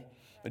devil,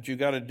 that you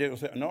got to deal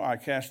with it. No, I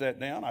cast that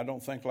down. I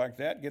don't think like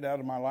that. Get out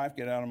of my life.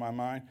 Get out of my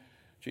mind.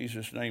 In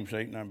Jesus' name,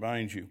 Satan, I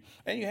bind you.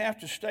 And you have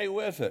to stay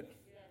with it.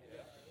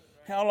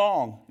 How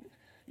long?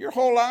 Your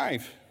whole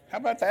life. How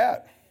about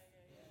that?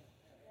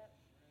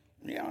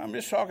 Yeah, I'm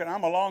just talking,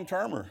 I'm a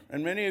long-termer.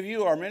 And many of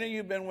you are. Many of you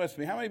have been with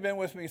me. How many have been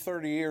with me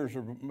 30 years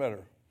or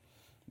better?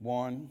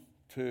 1,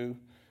 2,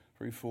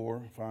 3,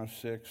 4, 5,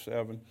 6,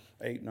 7,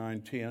 8,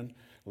 9, 10,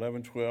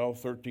 11, 12,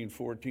 13,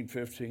 14,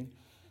 15,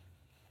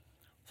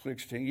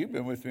 16. You've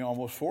been with me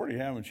almost 40,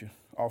 haven't you?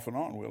 Off and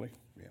on, Willie.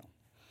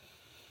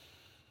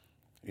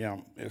 Yeah.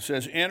 It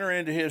says, enter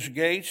into his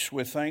gates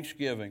with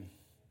thanksgiving.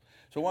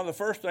 So one of the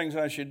first things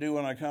I should do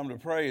when I come to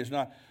pray is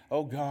not,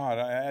 oh, God,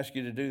 I ask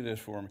you to do this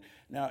for me.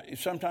 Now, if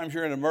sometimes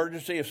you're in an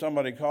emergency. If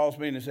somebody calls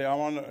me and they say,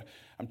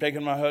 I'm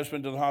taking my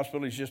husband to the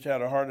hospital. He's just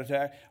had a heart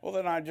attack. Well,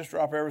 then I just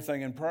drop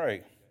everything and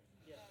pray.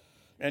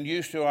 And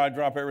used to, I'd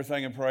drop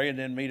everything and pray and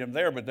then meet him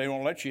there. But they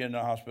won't let you in the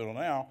hospital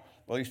now.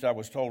 At least I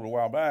was told a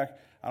while back.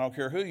 I don't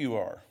care who you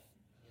are.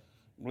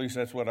 At least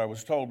that's what I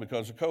was told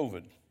because of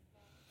COVID.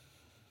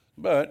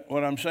 But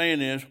what I'm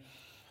saying is,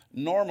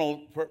 normal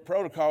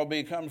protocol would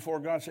be come before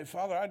God and say,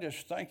 Father, I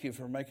just thank you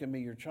for making me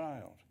your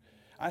child.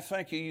 I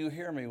thank you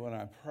hear me when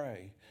I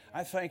pray.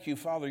 I thank you,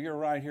 Father, you're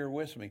right here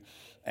with me.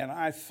 And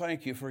I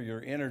thank you for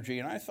your energy.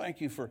 And I thank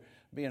you for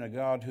being a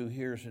God who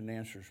hears and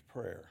answers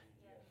prayer.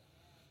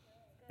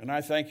 And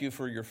I thank you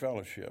for your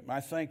fellowship. I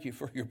thank you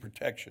for your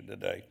protection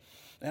today.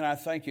 And I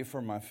thank you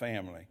for my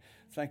family.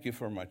 Thank you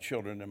for my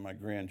children and my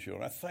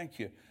grandchildren. I thank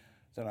you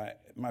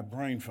that my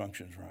brain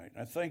functions right.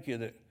 I thank you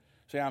that,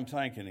 see, I'm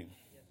thanking him.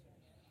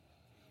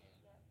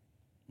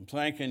 I'm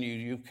thanking you,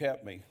 you've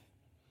kept me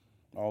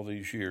all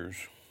these years.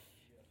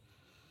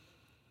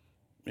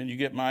 And you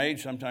get my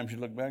age, sometimes you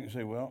look back and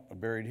say, well, I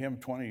buried him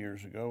 20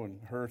 years ago, and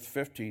her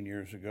 15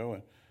 years ago,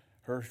 and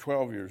her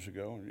 12 years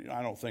ago. And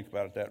I don't think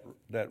about it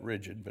that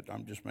rigid, but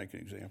I'm just making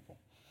an example.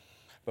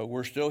 But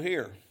we're still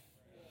here.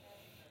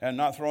 And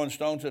not throwing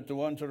stones at the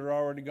ones that are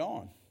already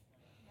gone.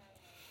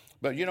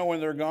 But you know, when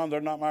they're gone,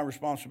 they're not my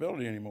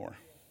responsibility anymore.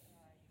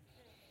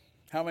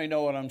 How many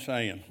know what I'm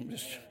saying?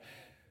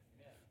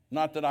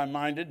 Not that I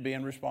minded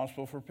being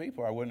responsible for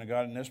people. I wouldn't have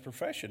gotten this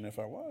profession if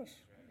I was.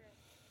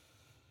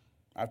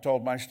 I've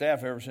told my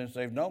staff ever since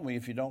they've known me,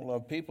 if you don't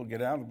love people,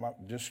 get out of my,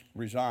 just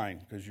resign,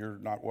 because you're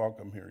not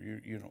welcome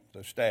here. You know,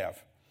 the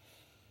staff.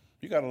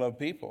 You got to love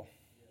people.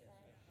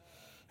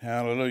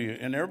 Hallelujah.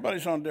 And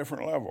everybody's on a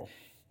different level.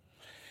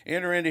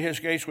 Enter into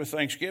his gates with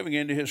thanksgiving,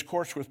 into his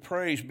courts with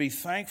praise. Be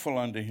thankful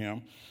unto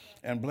him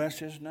and bless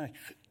his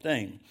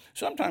name.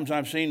 Sometimes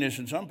I've seen this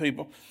in some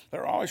people.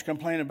 They're always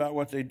complaining about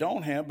what they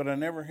don't have, but I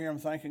never hear them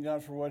thanking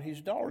God for what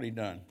he's already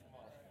done.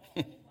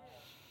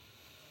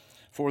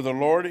 For the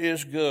Lord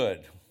is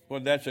good.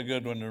 Well, that's a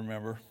good one to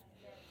remember.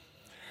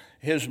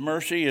 His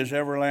mercy is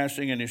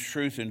everlasting, and his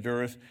truth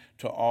endureth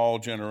to all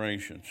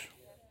generations.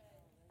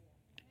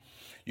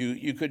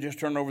 You could just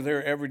turn over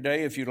there every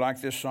day if you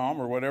like this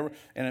psalm or whatever,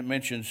 and it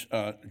mentions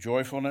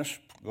joyfulness,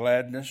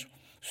 gladness,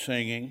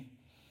 singing,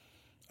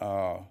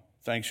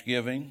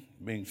 thanksgiving,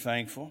 being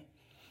thankful,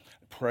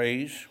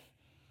 praise,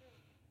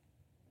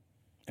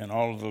 and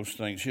all of those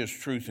things. His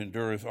truth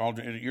endureth.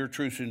 Your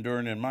truth's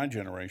enduring in my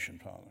generation,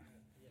 Father.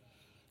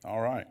 All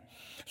right.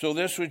 So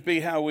this would be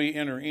how we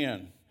enter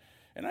in.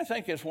 And I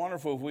think it's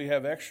wonderful if we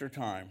have extra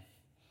time,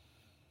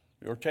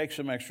 or take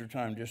some extra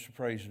time just to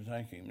praise and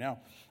thank him. Now,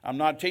 I'm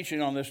not teaching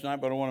on this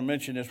tonight, but I want to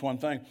mention this one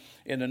thing.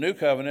 In the New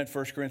Covenant,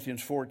 1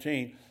 Corinthians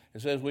 14,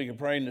 it says we can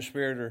pray in the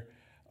Spirit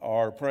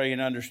or pray in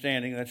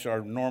understanding. That's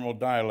our normal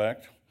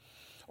dialect.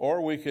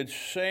 Or we could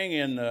sing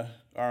in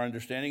our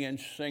understanding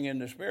and sing in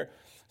the Spirit.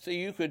 See,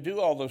 you could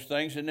do all those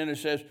things, and then it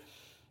says,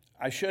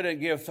 I shouldn't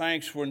give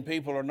thanks when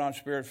people are not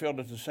Spirit-filled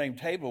at the same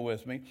table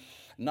with me.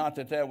 Not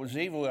that that was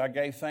evil. I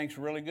gave thanks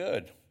really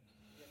good.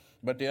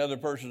 But the other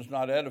person's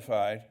not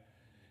edified.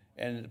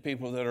 And the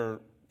people that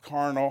are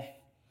carnal,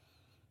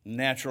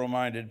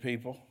 natural-minded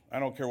people, I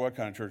don't care what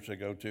kind of church they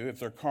go to, if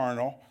they're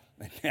carnal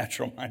and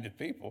natural-minded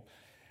people,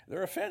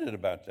 they're offended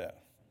about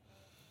that.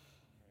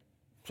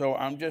 So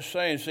I'm just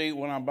saying, see,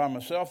 when I'm by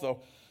myself,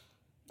 though,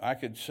 I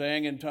could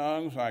sing in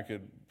tongues, I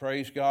could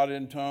praise God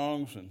in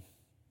tongues, and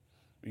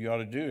you ought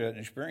to do that and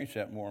experience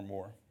that more and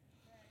more.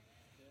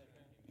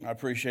 I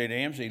appreciate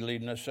Amzie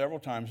leading us several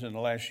times in the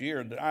last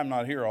year. I'm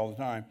not here all the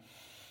time.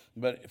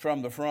 But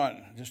from the front,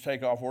 just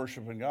take off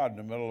worshiping God in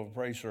the middle of a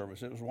praise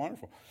service. It was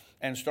wonderful.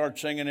 And start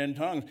singing in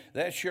tongues.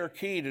 That's your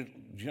key to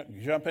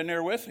jump in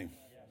there with him.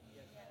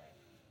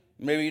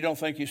 Maybe you don't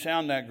think you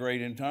sound that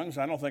great in tongues.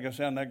 I don't think I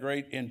sound that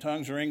great in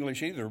tongues or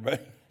English either.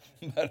 But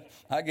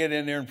I get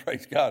in there and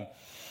praise God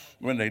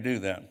when they do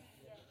that.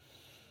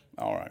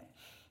 All right.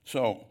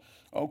 So,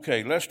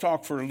 okay, let's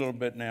talk for a little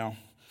bit now.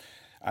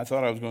 I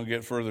thought I was going to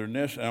get further than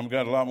this, and I've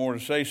got a lot more to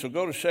say. So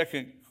go to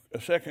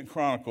Second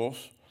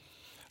Chronicles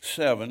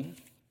 7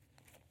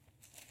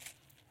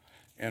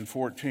 and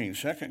 14.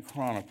 2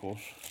 Chronicles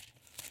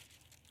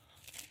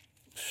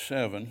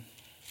 7.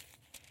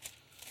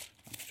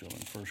 I'm still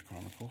in 1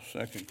 Chronicles.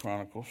 2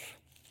 Chronicles.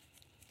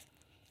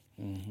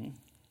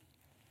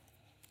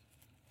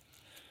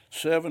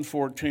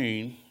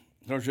 7:14.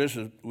 Of course,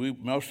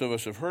 most of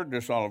us have heard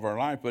this all of our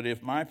life, but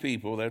if my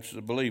people, that's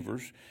the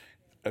believers,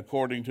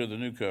 according to the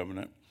new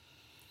covenant,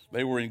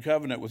 they were in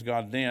covenant with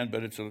God then,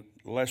 but it's a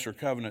lesser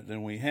covenant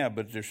than we have,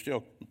 but they're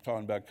still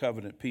talking about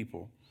covenant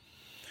people.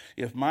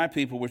 If my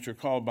people, which are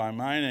called by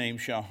my name,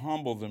 shall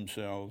humble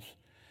themselves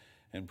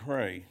and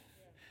pray.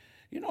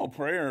 You know,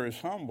 prayer is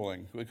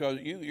humbling, because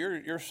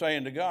you're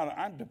saying to God,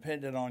 I'm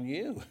dependent on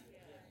you.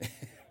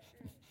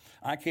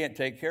 I can't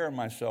take care of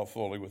myself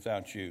fully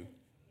without you.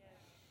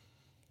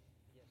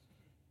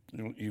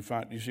 You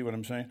see what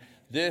I'm saying?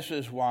 This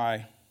is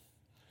why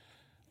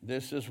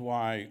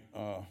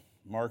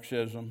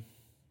Marxism,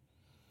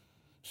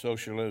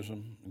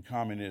 socialism, and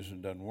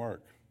communism doesn't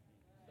work.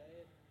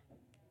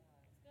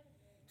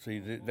 See,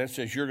 that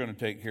says you're going to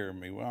take care of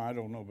me. Well, I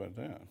don't know about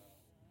that.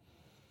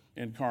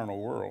 In carnal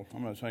world.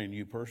 I'm not saying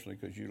you personally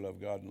because you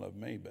love God and love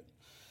me, but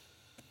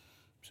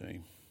see,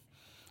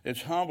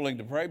 it's humbling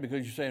to pray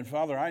because you're saying,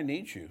 Father, I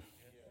need you.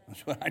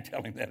 That's what I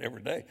tell him that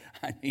every day.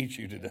 I need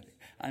you today.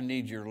 I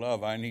need your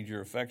love. I need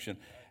your affection.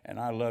 And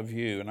I love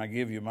you, and I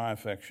give you my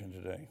affection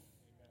today.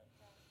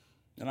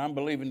 And I'm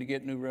believing to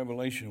get new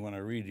revelation when I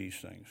read these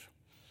things.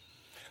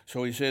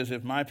 So he says,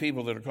 if my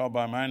people that are called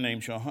by my name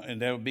shall,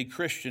 and that would be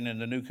Christian in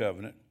the new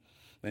covenant.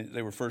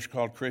 They were first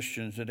called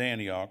Christians at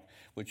Antioch,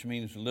 which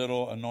means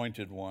little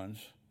anointed ones.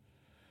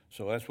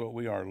 So that's what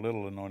we are,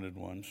 little anointed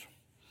ones.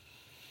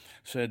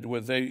 Said,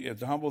 if they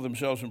humble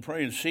themselves and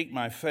pray and seek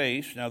my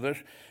face. Now this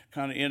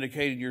kind of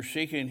indicated you're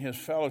seeking his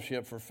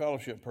fellowship for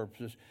fellowship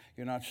purposes.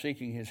 You're not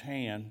seeking his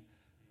hand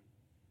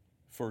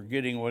for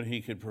getting what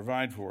he could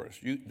provide for us.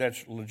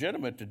 That's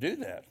legitimate to do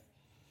that.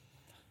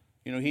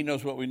 You know, he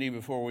knows what we need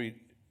before we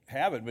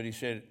have it, but he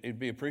said it'd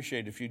be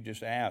appreciated if you'd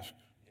just ask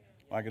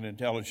like an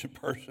intelligent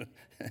person,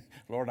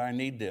 Lord, I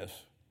need this.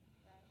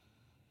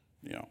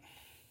 You know.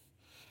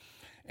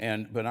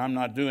 But I'm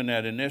not doing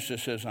that in this.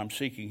 It says I'm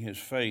seeking his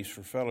face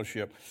for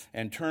fellowship,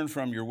 and turn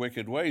from your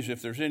wicked ways.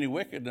 If there's any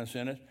wickedness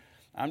in it,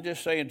 I'm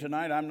just saying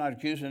tonight, I'm not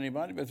accusing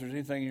anybody, but if there's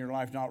anything in your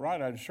life not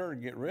right, I'd sure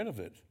get rid of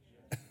it.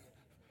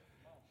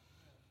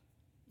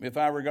 If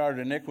I regard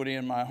iniquity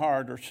in my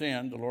heart or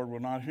sin, the Lord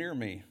will not hear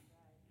me.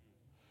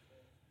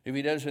 If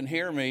he doesn't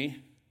hear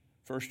me,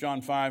 1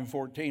 John 5,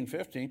 14,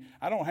 15,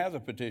 I don't have the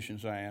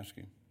petitions I ask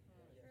him.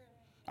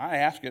 I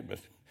ask it, but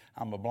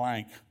I'm a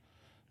blank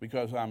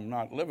because I'm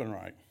not living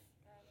right.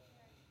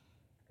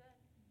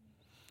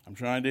 I'm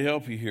trying to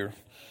help you here.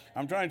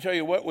 I'm trying to tell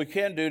you what we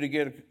can do to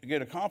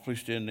get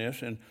accomplished in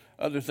this and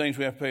other things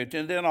we have to pay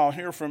attention. Then I'll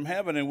hear from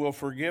heaven and we'll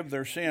forgive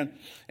their sin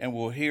and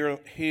we'll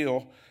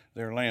heal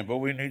their land. But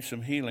we need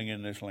some healing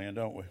in this land,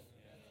 don't we?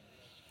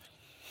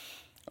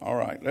 All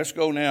right, let's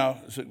go now,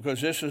 because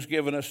this has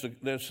given us,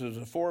 this is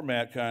a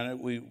format kind of,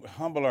 we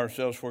humble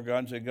ourselves for God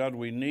and say, God,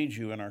 we need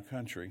you in our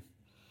country.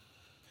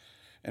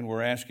 And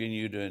we're asking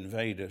you to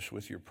invade us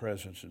with your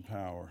presence and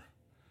power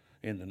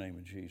in the name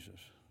of Jesus.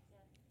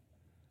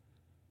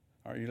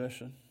 Are you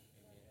listening?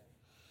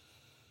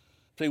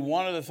 See,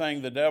 one of the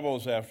things the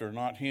devil's after,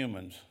 not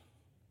humans,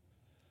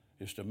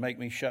 is to make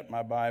me shut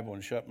my Bible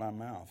and shut my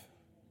mouth.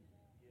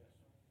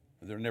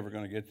 They're never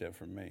going to get that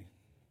from me.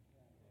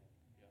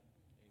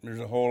 There's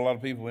a whole lot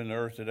of people in the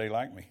earth today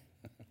like me.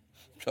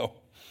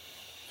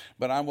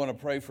 But I'm going to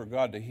pray for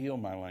God to heal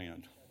my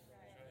land.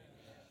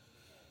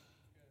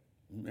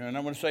 And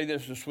I'm going to say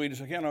this as sweet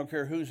as I can. I don't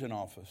care who's in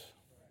office.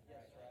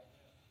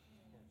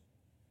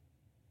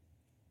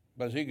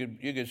 Because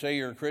you could say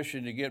you're a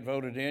Christian to get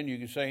voted in. You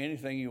can say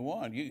anything you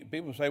want.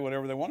 People say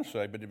whatever they want to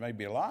say, but it may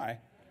be a lie.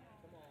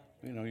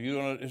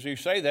 As you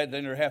say that,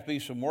 then there have to be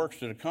some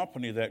works that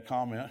accompany that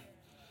comment.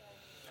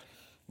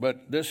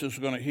 But this is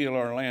going to heal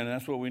our land.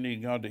 That's what we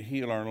need, God to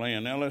heal our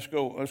land. Now let's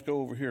go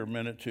over here a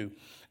minute to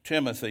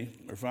Timothy.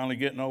 We're finally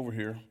getting over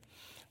here.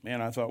 Man,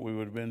 I thought we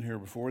would have been here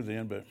before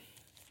then, but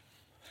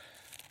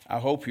I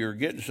hope you're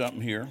getting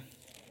something here.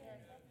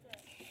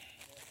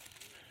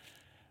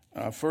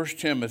 1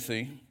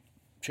 Timothy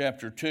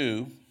chapter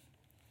 2.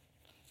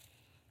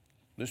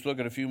 Let's look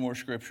at a few more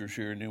scriptures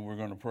here, and then we're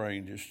going to pray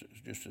in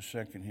just a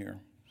second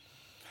here.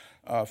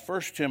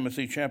 1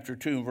 Timothy chapter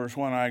 2, verse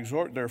 1, I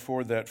exhort,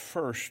 therefore, that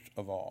first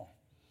of all.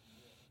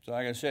 So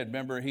like I said,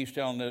 remember, he's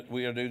telling that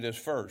we ought to do this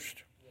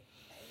first.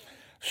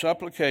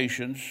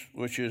 Supplications,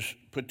 which is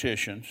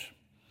petitions,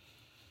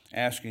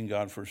 asking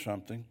God for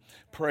something,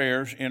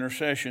 prayers,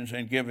 intercessions,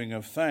 and giving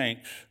of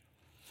thanks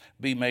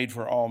be made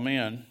for all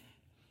men,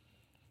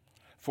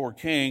 for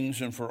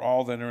kings and for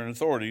all that are in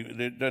authority.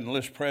 It doesn't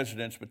list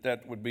presidents, but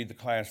that would be the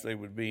class they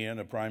would be in,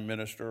 a prime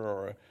minister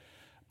or a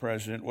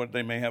president. What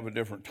they may have a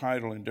different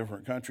title in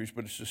different countries,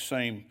 but it's the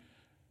same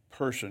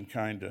person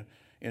kind of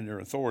in their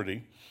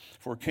authority.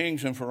 For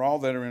kings and for all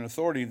that are in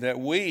authority, that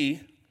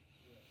we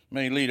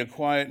may lead a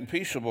quiet and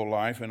peaceable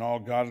life in all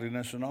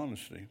godliness and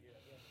honesty.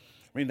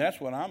 I mean, that's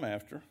what I'm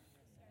after.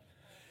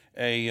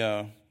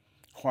 A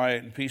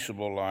quiet and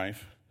peaceable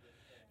life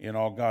in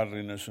all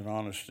godliness and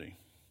honesty.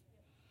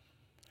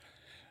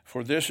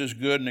 For this is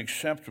good and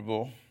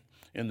acceptable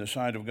in the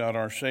sight of God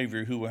our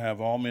Savior, who will have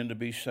all men to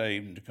be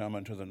saved and to come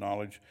unto the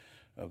knowledge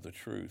of the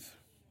truth.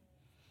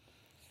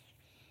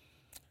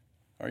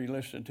 Are you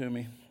listening to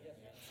me?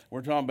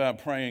 We're talking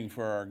about praying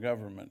for our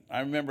government. I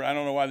remember, I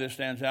don't know why this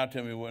stands out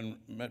to me, when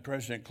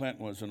President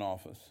Clinton was in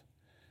office.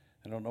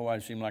 I don't know why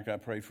it seemed like I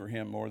prayed for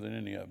him more than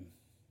any of them.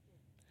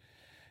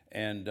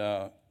 And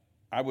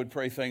I would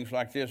pray things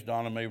like this.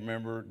 Donna may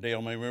remember,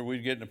 Dale may remember.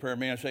 We'd get in the prayer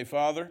meeting and say,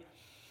 Father,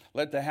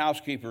 let the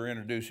housekeeper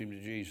introduce him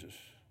to Jesus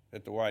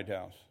at the White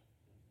House.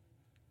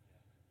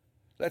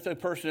 Let the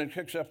person that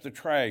picks up the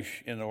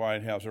trash in the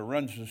White House or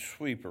runs the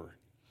sweeper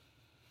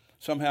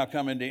somehow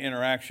come into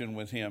interaction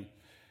with him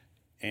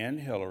and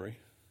Hillary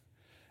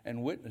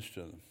and witness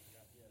to them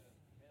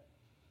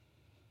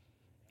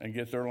and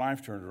get their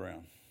life turned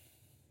around.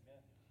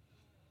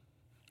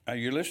 Are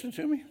you listening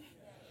to me?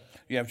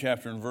 You have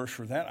chapter and verse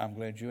for that? I'm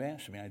glad you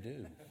asked me. I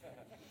do.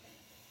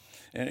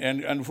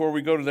 And before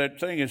we go to that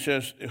thing, it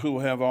says, who will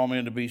have all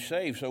men to be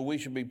saved. So we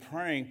should be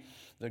praying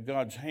that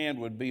God's hand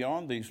would be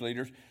on these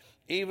leaders.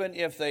 Even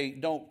if they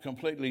don't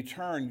completely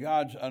turn,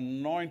 God's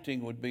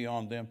anointing would be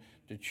on them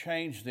to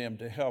change them,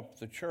 to help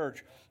the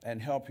church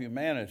and help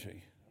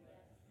humanity.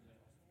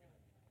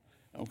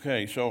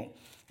 Okay, so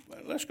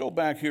let's go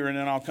back here, and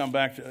then I'll come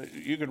back to,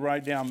 you could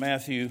write down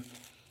Matthew.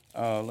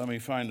 Let me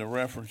find the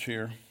reference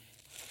here.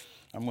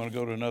 I'm going to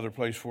go to another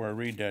place before I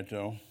read that,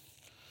 though.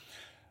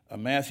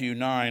 Matthew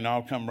 9,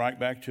 I'll come right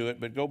back to it,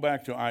 but go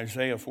back to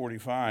Isaiah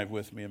 45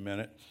 with me a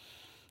minute.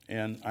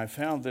 And I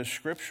found this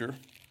scripture,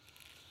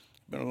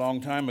 been a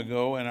long time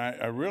ago, and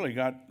I really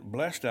got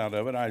blessed out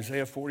of it.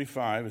 Isaiah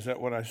 45, is that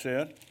what I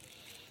said?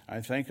 I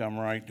think I'm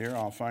right there.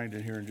 I'll find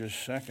it here in just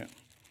a second.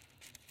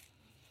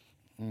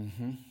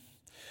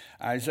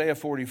 Isaiah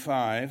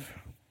 45,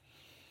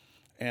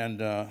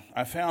 and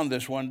I found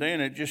this one day,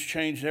 and it just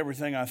changed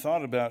everything I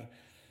thought about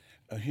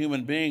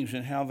human beings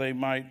and how they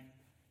might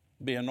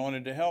be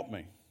anointed to help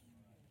me.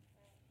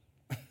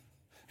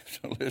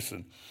 So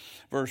listen,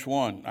 verse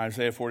 1,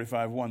 Isaiah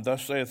 45:1.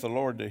 Thus saith the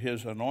Lord to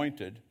his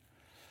anointed,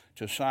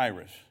 to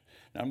Cyrus.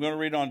 Now, I'm going to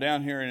read on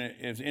down here, and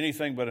if it's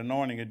anything but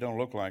anointing, it don't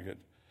look like it,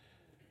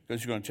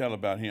 because you're going to tell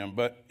about him.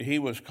 But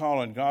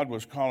God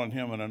was calling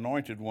him an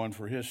anointed one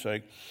for his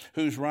sake,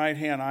 whose right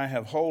hand I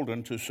have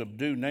holden to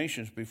subdue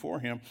nations before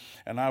him,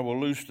 and I will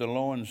loose the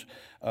loins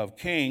of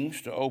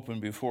kings to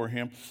open before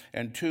him,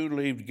 and two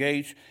leaved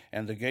gates,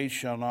 and the gates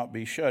shall not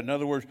be shut. In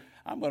other words,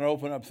 I'm going to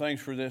open up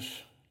things for the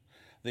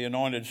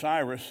anointed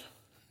Cyrus,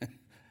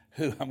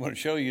 who I'm going to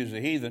show you is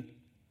a heathen.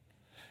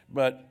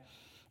 But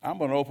I'm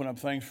going to open up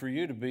things for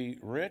you to be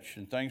rich,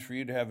 and things for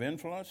you to have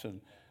influence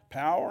and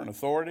power and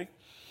authority.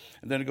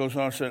 And then it goes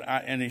on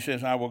and he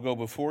says, I will go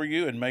before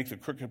you and make the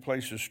crooked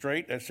places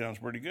straight. That sounds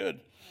pretty good.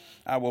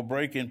 I will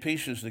break in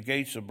pieces the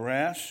gates of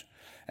brass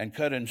and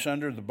cut in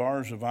sunder the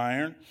bars of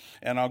iron.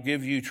 And I'll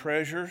give you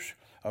treasures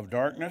of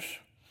darkness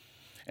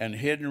and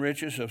hidden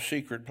riches of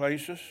secret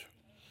places,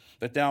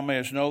 that thou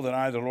mayest know that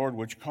I, the Lord,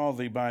 which called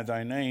thee by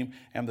thy name,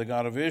 am the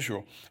God of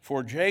Israel.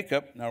 For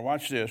Jacob, now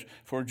watch this,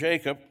 for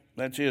Jacob,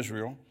 that's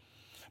Israel,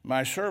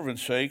 my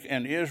servant's sake,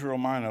 and Israel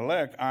mine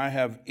elect, I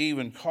have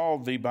even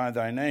called thee by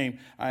thy name.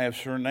 I have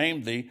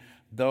surnamed thee,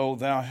 though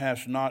thou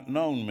hast not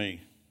known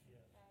me.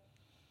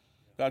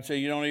 God said,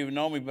 you don't even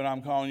know me, but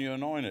I'm calling you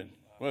anointed.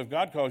 Well, if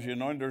God calls you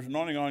anointed, there's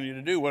anointing on you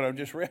to do what I've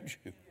just read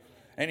you.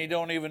 And you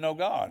don't even know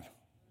God.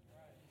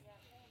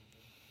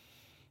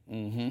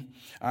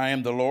 I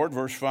am the Lord,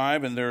 verse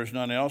 5, and there is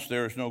none else.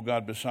 There is no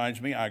God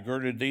besides me. I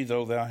girded thee,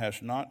 though thou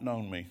hast not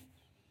known me.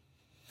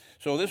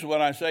 So this is what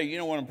I say.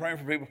 When I'm praying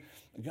for people,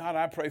 God,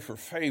 I pray for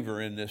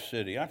favor in this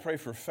city. I pray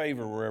for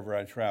favor wherever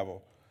I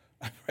travel.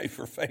 I pray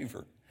for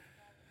favor.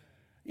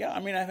 Yeah,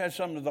 I've had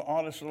some of the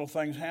oddest little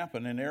things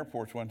happen in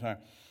airports one time.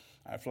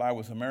 I fly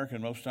with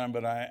American most of the time,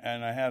 but I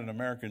had an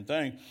American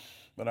thing,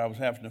 but I was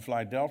having to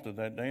fly Delta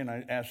that day, and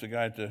I asked the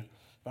guy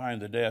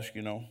behind the desk,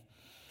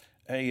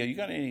 hey, you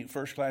got any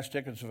first-class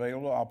tickets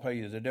available? I'll pay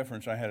you the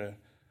difference. I had a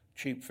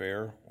cheap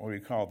fare. What do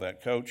you call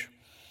that, coach?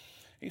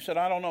 He said,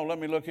 I don't know. Let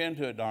me look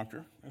into it,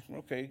 doctor. I said,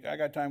 okay, I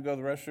got time to go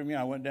to the restroom.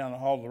 Yeah, I went down the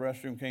hall to the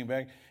restroom, came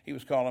back. He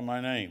was calling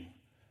my name.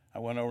 I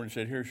went over and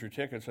said, here's your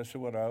tickets. I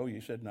said, what do I owe you?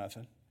 He said,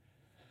 nothing.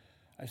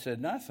 I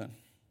said, nothing?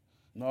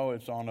 No,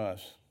 it's on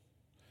us.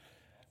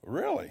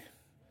 Really?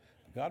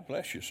 God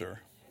bless you, sir.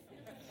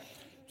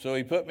 So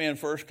he put me in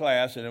first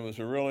class, and it was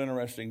a real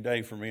interesting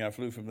day for me. I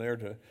flew from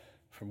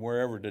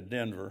wherever to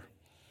Denver.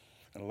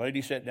 And a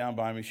lady sat down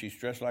by me. She's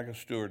dressed like a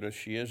stewardess.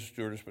 She is a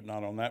stewardess, but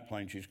not on that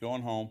plane. She's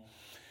going home.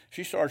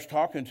 She starts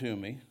talking to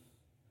me,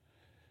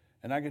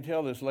 and I could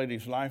tell this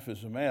lady's life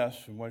is a mess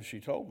from what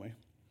she told me.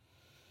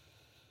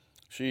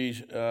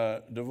 She's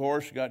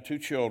divorced, got 2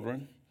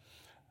 children.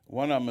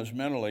 One of them is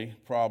mentally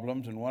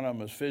problemed, and one of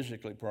them is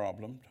physically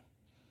problemed.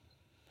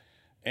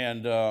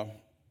 And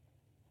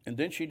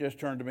then she just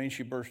turned to me, and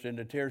she burst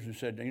into tears and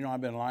said,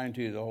 I've been lying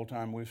to you the whole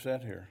time we've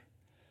sat here.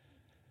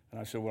 And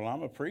I said, well,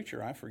 I'm a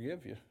preacher. I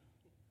forgive you.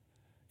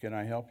 Can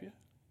I help you?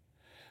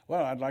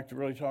 Well, I'd like to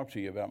really talk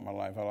to you about my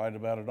life. I lied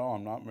about it all.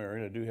 I'm not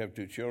married. I do have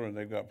 2 children.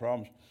 They've got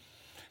problems.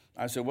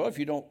 I said, well, if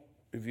you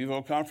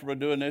feel comfortable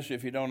doing this,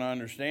 if you don't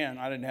understand,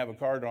 I didn't have a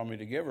card on me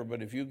to give her,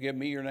 but if you give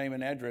me your name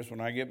and address, when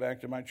I get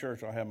back to my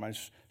church, I'll have my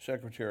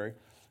secretary.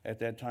 At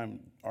that time,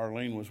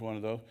 Arlene was one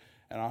of those.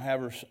 And I'll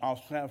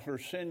have her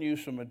send you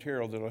some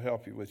material that will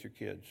help you with your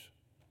kids.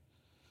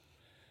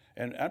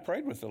 And I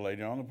prayed with the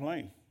lady on the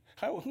plane.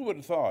 Who would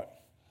have thought?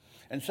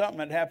 And something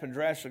had happened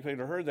drastically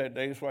to her that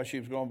day. That's why she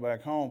was going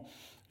back home.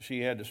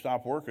 She had to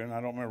stop working.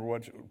 I don't remember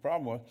what the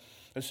problem was.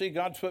 But see,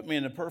 God's put me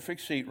in the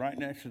perfect seat right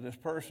next to this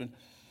person.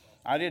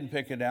 I didn't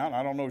pick it out.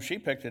 I don't know if she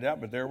picked it out,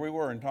 but there we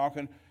were and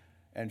talking,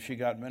 and she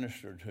got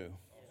ministered to.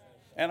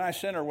 And I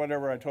sent her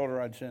whatever I told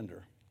her I'd send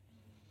her.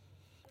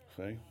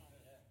 See?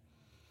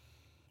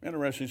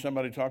 Interesting,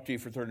 somebody talked to you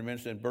for 30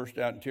 minutes and burst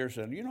out in tears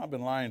and said, I've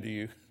been lying to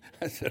you.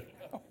 I said,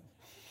 well,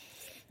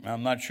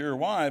 I'm not sure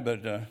why,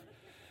 but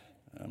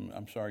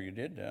I'm sorry you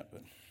did that.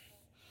 But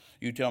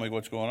you tell me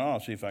what's going on. I'll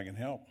see if I can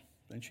help.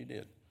 Then she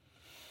did.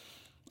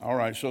 All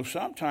right, so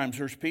sometimes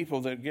there's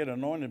people that get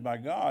anointed by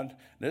God.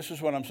 This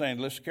is what I'm saying.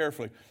 Listen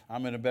carefully.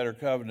 I'm in a better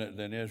covenant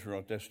than Israel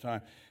at this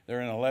time.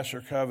 They're in a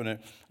lesser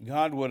covenant.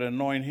 God would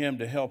anoint him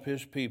to help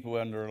his people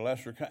under a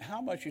lesser covenant.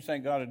 How much you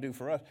think God would do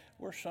for us?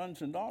 We're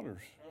sons and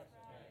daughters.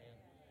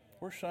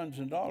 We're sons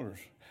and daughters.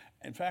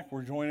 In fact,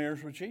 we're joint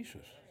heirs with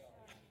Jesus.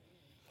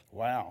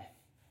 Wow.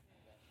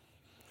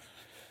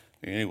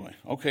 Anyway,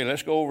 okay,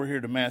 let's go over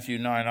here to Matthew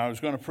 9. I was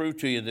going to prove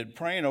to you that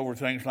praying over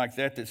things like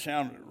that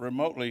sound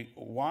remotely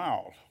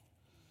wild.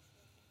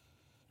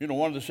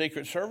 One of the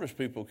Secret Service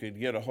people could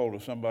get a hold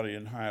of somebody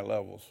in high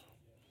levels.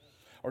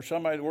 Or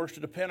somebody that works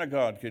at the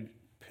Pentagon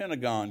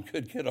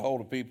could get a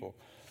hold of people,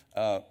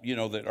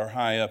 that are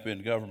high up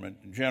in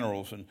government,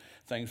 generals and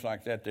things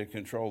like that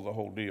control the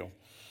whole deal.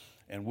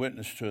 And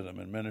witness to them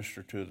and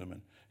minister to them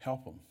and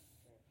help them.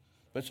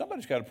 But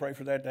somebody's got to pray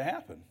for that to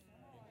happen.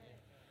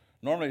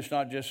 Normally it's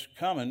not just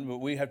coming, but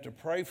we have to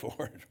pray for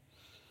it.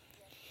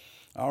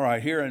 All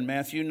right, here in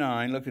Matthew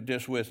 9, look at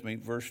this with me,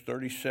 verse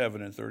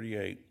 37 and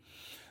 38.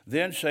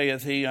 Then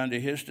saith he unto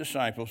his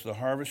disciples, the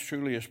harvest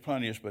truly is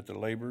plenteous, but the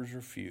laborers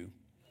are few.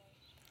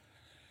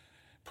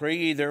 Pray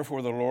ye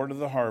therefore the Lord of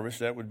the harvest,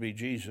 that would be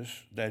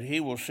Jesus, that he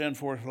will send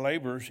forth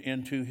laborers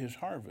into his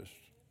harvest.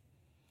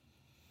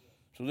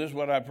 So this is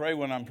what I pray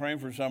when I'm praying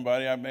for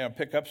somebody. I may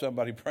pick up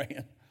somebody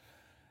praying.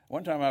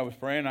 One time I was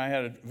praying, I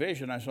had a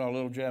vision. I saw a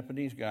little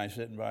Japanese guy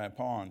sitting by a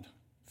pond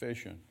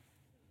fishing.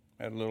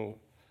 Had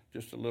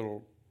just a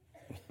little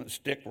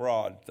stick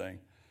rod thing.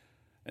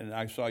 And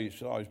I saw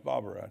his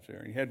bobber out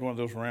there. He had one of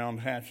those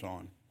round hats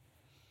on.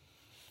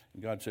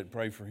 And God said,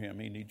 pray for him.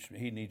 He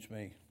needs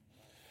me.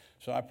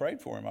 So I prayed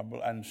for him.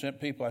 I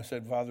sent people. I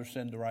said, Father,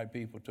 send the right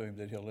people to him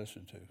that he'll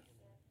listen to.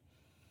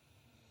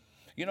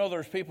 You know,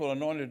 there's people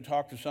anointed to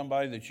talk to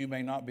somebody that you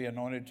may not be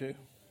anointed to.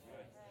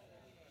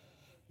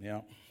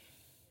 Yeah.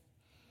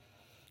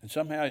 And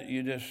somehow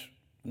you just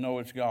know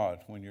it's God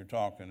when you're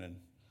talking, and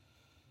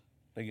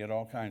they get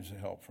all kinds of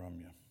help from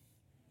you.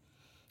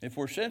 If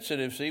we're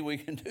sensitive, see, we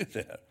can do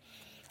that.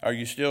 Are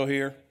you still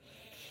here?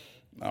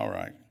 All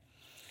right.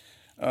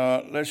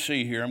 Let's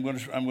see here. I'm going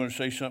to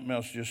say something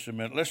else just a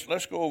minute.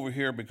 Let's go over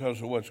here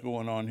because of what's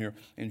going on here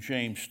in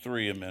James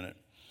 3 a minute.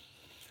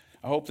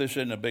 I hope this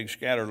isn't a big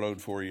scatter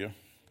load for you.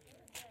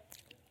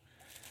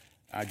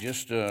 I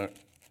just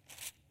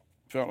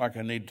felt like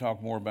I need to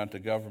talk more about the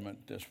government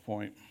at this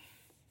point.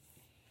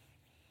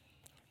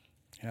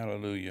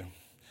 Hallelujah.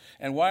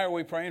 And why are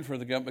we praying for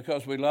the government?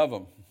 Because we love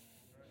them.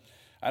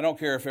 I don't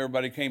care if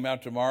everybody came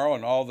out tomorrow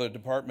and all the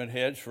department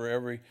heads for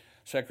every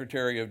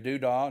secretary of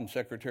Doodah and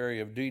secretary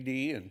of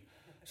DD and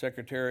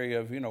secretary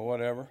of,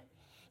 whatever,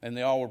 and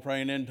they all were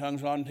praying in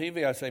tongues on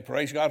TV. I say,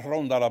 praise God.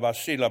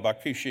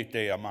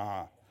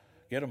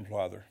 Get them,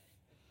 Father.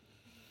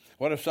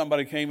 What if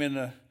somebody came in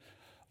the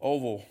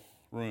Oval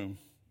Room?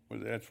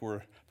 That's where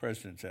the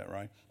president's at,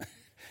 right?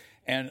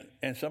 and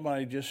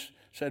somebody just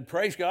said,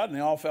 praise God, and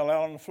they all fell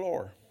out on the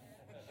floor.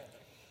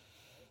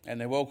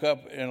 And they woke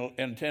up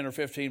in 10 or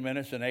 15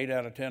 minutes, and 8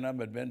 out of 10 of them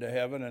had been to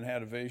heaven and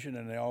had a vision,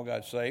 and they all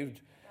got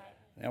saved.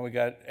 Now we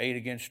got 8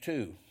 against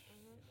 2.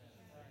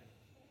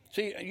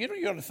 See,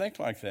 you got to think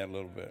like that a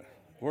little bit.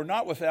 We're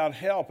not without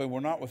help, and we're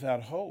not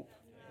without hope.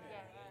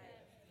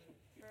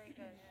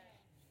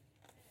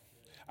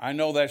 I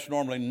know that's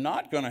normally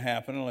not going to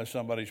happen unless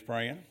somebody's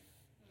praying.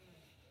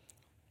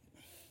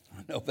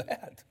 I know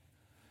that.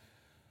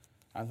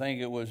 I think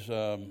it was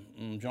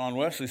John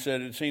Wesley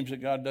said, it seems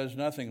that God does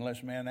nothing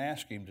unless man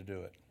asks him to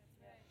do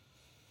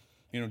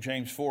it.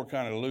 James 4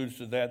 kind of alludes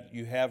to that.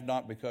 You have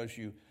not because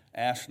you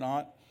ask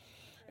not.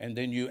 And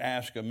then you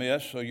ask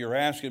amiss. So you're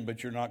asking,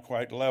 but you're not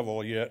quite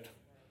level yet.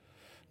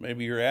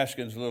 Maybe your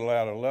asking's a little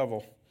out of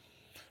level.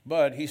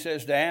 But he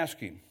says to ask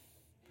him.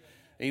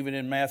 Even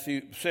in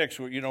Matthew 6,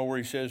 where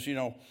he says,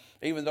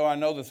 even though I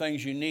know the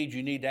things you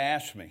need to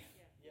ask me.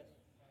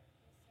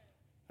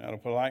 Out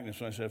of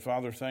politeness, I said,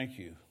 Father, thank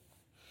you.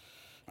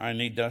 I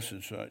need thus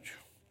and such.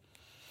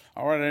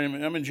 All right,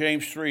 I'm in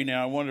James 3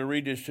 now. I wanted to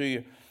read this to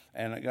you,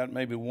 and I got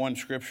maybe one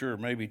scripture or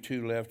maybe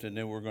 2 left, and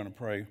then we're going to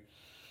pray.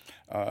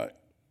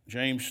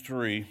 James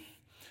 3,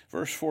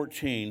 verse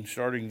 14,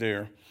 starting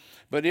there.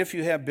 But if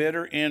you have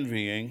bitter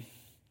envying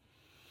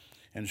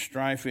and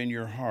strife in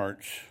your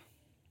hearts,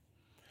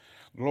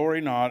 glory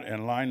not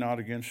and lie not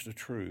against the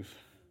truth.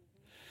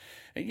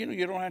 And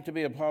you don't have to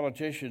be a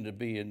politician to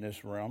be in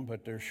this realm,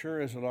 but there sure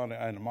is a lot of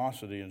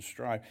animosity and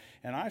strife.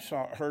 And I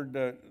heard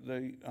the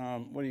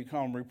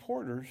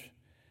reporters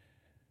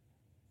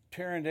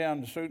tearing down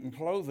the suit and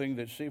clothing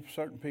that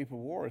certain people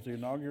wore at the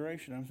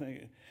inauguration. I'm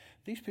thinking,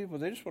 these people,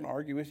 they just want to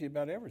argue with you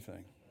about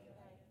everything.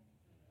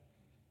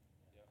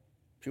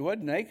 She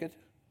wasn't naked.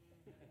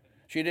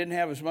 She didn't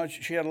have as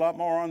much, she had a lot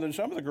more on than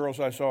some of the girls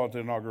I saw at the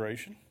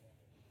inauguration.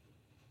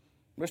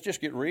 Let's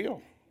just get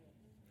real.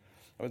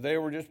 But they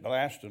were just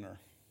blasting her.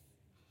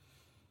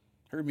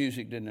 Her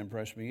music didn't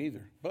impress me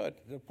either.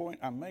 But the point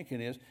I'm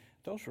making is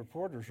those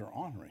reporters are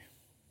ornery.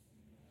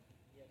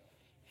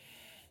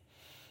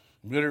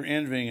 Bitter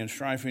envying and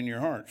strife in your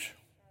hearts.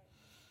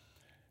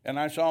 And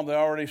I saw they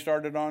already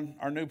started on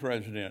our new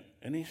president.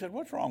 And he said,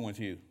 what's wrong with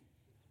you?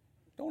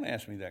 Don't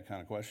ask me that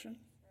kind of question.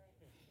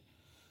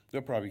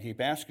 They'll probably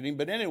keep asking him.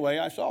 But anyway,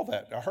 I saw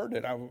that. I heard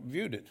it. I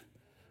viewed it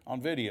on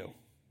video.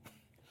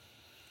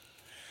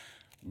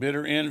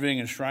 Bitter envying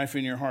and strife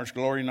in your hearts,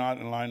 glory not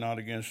and lie not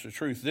against the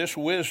truth. This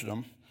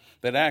wisdom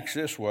that acts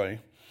this way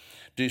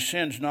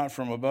descends not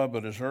from above,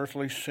 but is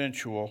earthly,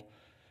 sensual,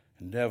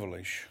 and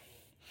devilish.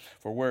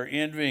 For where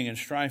envying and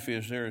strife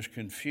is, there is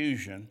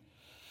confusion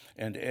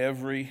and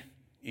every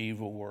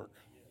evil work.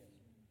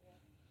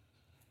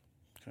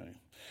 Okay.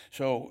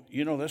 So,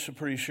 that's a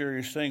pretty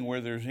serious thing. Where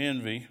there's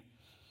envy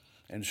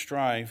and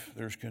strife,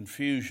 there's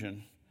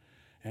confusion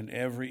and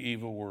every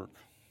evil work.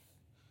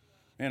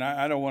 And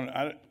I don't want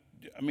to...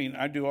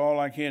 I do all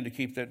I can to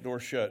keep that door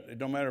shut. It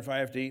don't matter if I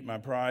have to eat my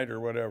pride or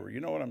whatever. You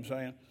know what I'm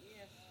saying?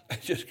 Yes. I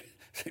just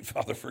say,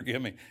 Father,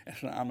 forgive me.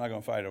 I'm not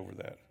going to fight over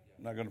that.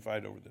 I'm not going to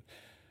fight over that.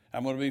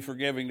 I'm going to be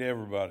forgiving to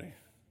everybody.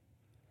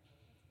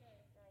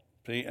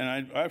 See,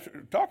 and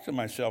I've talked to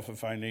myself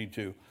if I need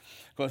to,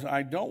 because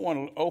I don't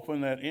want to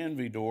open that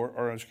envy door,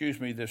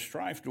 this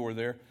strife door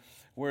there,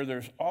 where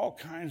there's all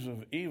kinds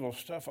of evil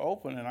stuff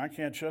open, and I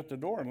can't shut the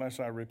door unless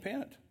I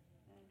repent.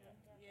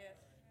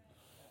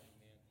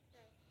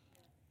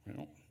 You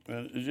know,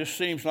 and it just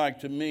seems like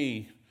to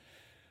me,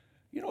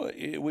 you know,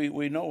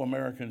 we know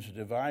Americans are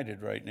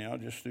divided right now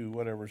just through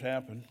whatever's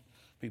happened,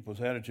 people's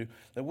attitude,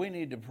 that we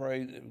need to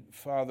pray that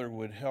Father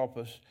would help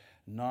us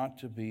not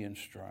to be in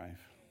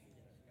strife.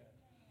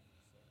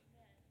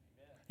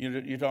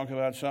 You talk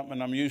about something,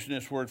 and I'm using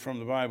this word from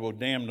the Bible,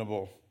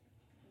 damnable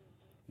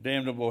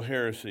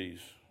heresies.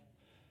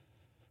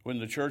 When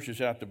the church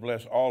is out to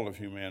bless all of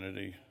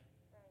humanity,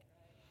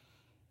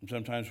 and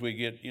sometimes we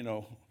get, you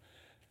know,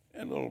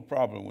 a little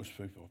problem with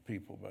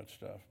people about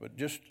stuff. But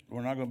just,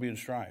 we're not going to be in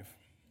strife.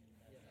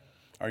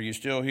 Are you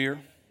still here?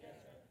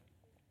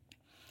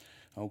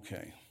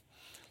 Okay.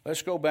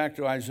 Let's go back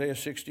to Isaiah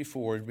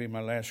 64. It'll be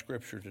my last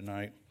scripture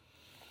tonight.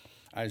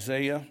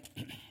 Isaiah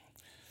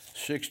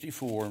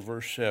 64 and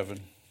verse 7.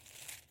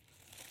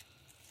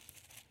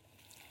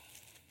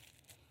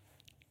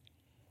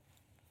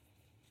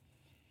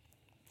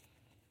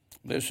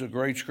 This is a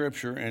great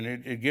scripture, and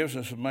it gives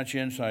us much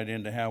insight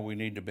into how we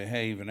need to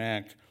behave and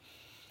act.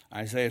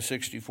 Isaiah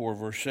 64,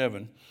 verse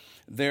 7.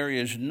 There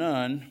is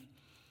none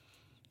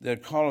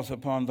that calleth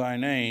upon thy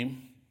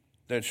name,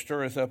 that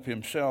stirreth up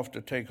himself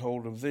to take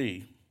hold of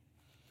thee.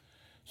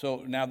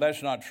 So now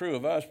that's not true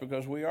of us,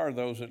 because we are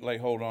those that lay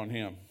hold on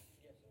him,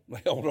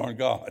 lay hold on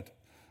God.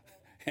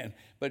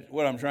 But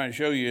what I'm trying to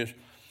show you is,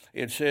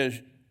 it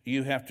says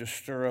you have to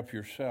stir up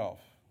yourself.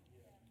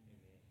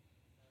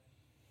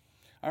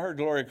 I heard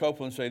Gloria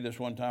Copeland say this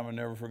one time, I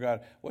never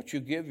forgot. What you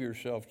give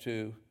yourself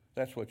to,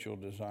 that's what you'll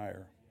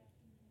desire.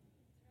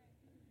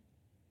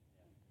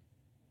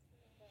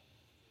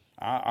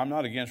 I'm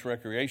not against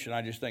recreation.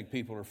 I just think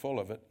people are full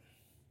of it.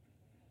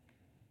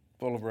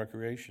 Full of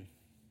recreation.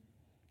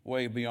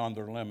 Way beyond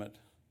their limit.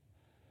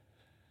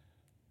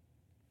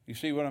 You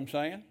see what I'm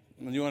saying?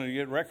 When you want to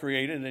get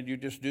recreated and you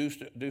just do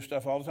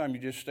stuff all the time,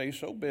 you just stay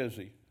so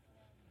busy.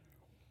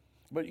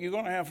 But you're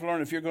going to have to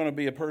learn, if you're going to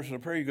be a person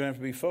of prayer, you're going to have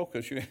to be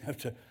focused. You have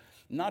to,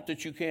 not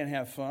that you can't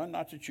have fun,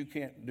 not that you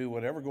can't do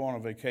whatever, go on a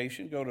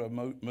vacation, go to a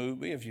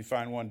movie if you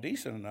find one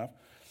decent enough,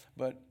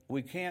 but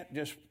we can't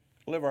just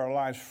live our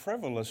lives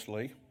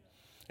frivolously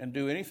and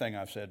do anything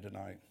I've said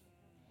tonight.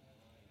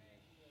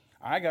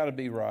 I got to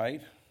be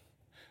right,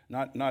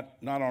 not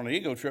on an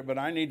ego trip, but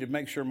I need to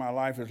make sure my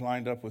life is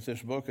lined up with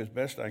this book as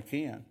best I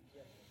can.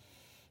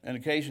 And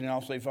occasionally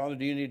I'll say, Father,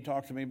 do you need to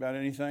talk to me about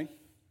anything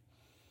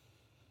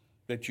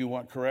that you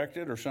want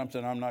corrected or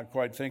something I'm not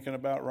quite thinking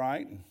about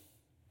right?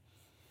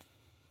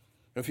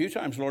 A few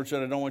times the Lord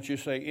said, I don't want you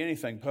to say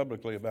anything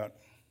publicly about.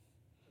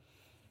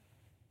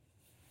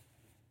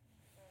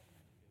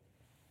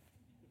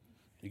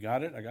 You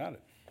got it? I got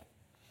it.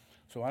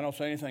 So I don't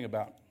say anything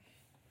about.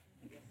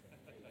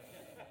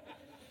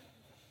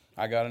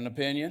 I got an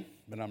opinion,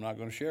 but I'm not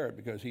going to share it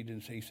because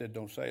he said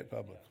don't say it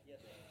public.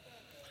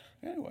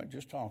 Anyway,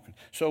 just talking.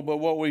 So, but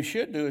what we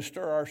should do is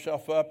stir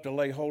ourselves up to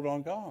lay hold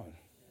on God.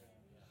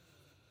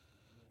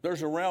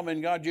 There's a realm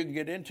in God you can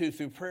get into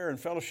through prayer and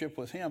fellowship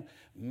with him.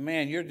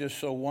 Man, you're just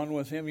so one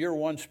with him. You're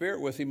one spirit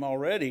with him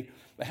already.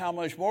 But how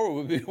much more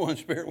will we be one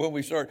spirit when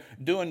we start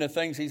doing the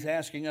things he's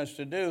asking us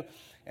to do?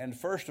 And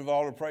first of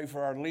all, to pray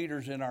for our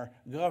leaders in our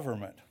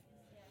government.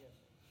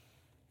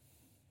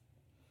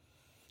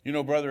 You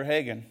know, Brother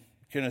Hagin,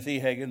 Kenneth E.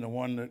 Hagin,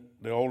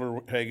 the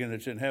older Hagin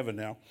that's in heaven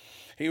now,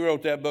 he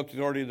wrote that book, The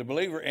Authority of the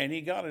Believer, and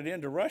he got it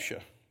into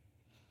Russia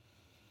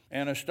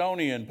and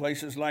Estonia and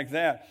places like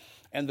that.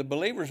 And the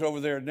believers over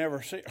there had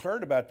never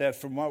heard about that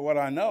from what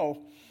I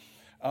know.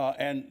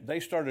 And they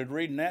started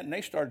reading that, and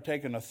they started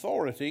taking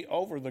authority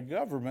over the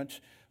governments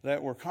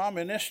that were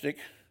communistic.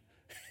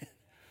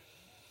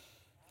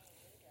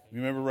 You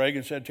remember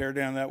Reagan said, tear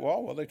down that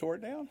wall? Well, they tore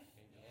it down.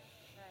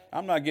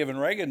 I'm not giving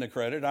Reagan the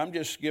credit. I'm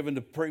just giving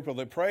the people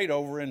that prayed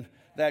over in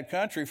that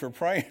country for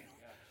praying.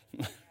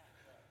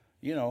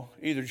 You know,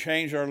 either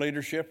change our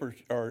leadership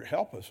or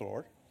help us,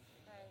 Lord,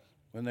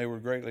 when they were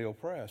greatly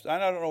oppressed. I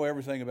don't know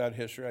everything about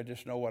history. I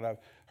just know what I've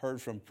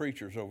heard from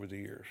preachers over the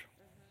years.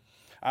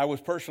 I was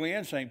personally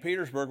in St.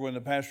 Petersburg when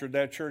the pastor of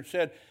that church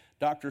said,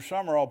 Dr.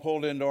 Summerall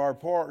pulled into our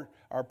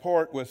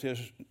port with his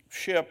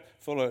ship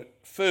full of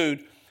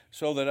food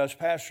so that us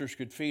pastors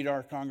could feed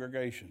our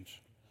congregations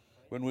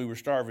when we were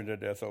starving to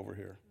death over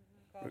here.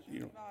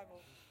 You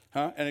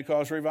know, and it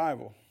caused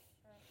revival.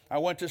 I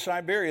went to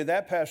Siberia.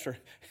 That pastor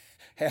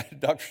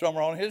had Dr.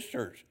 Summerall in his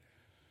church.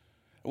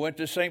 I went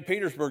to St.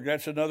 Petersburg.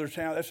 That's another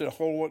town. That's a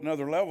whole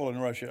another level in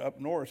Russia,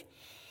 up north,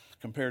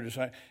 compared to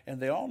St. And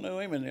they all knew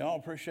him, and they all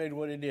appreciated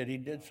what he did. He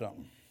did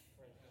something.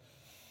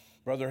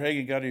 Brother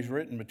Hagin got his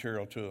written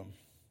material to them,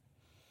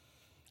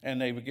 and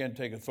they began to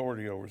take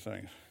authority over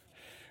things.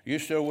 You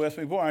still with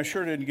me? Boy, I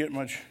sure didn't get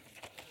much.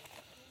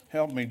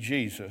 Help me,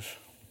 Jesus.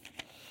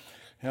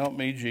 Help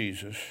me,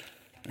 Jesus.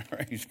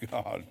 Praise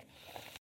God.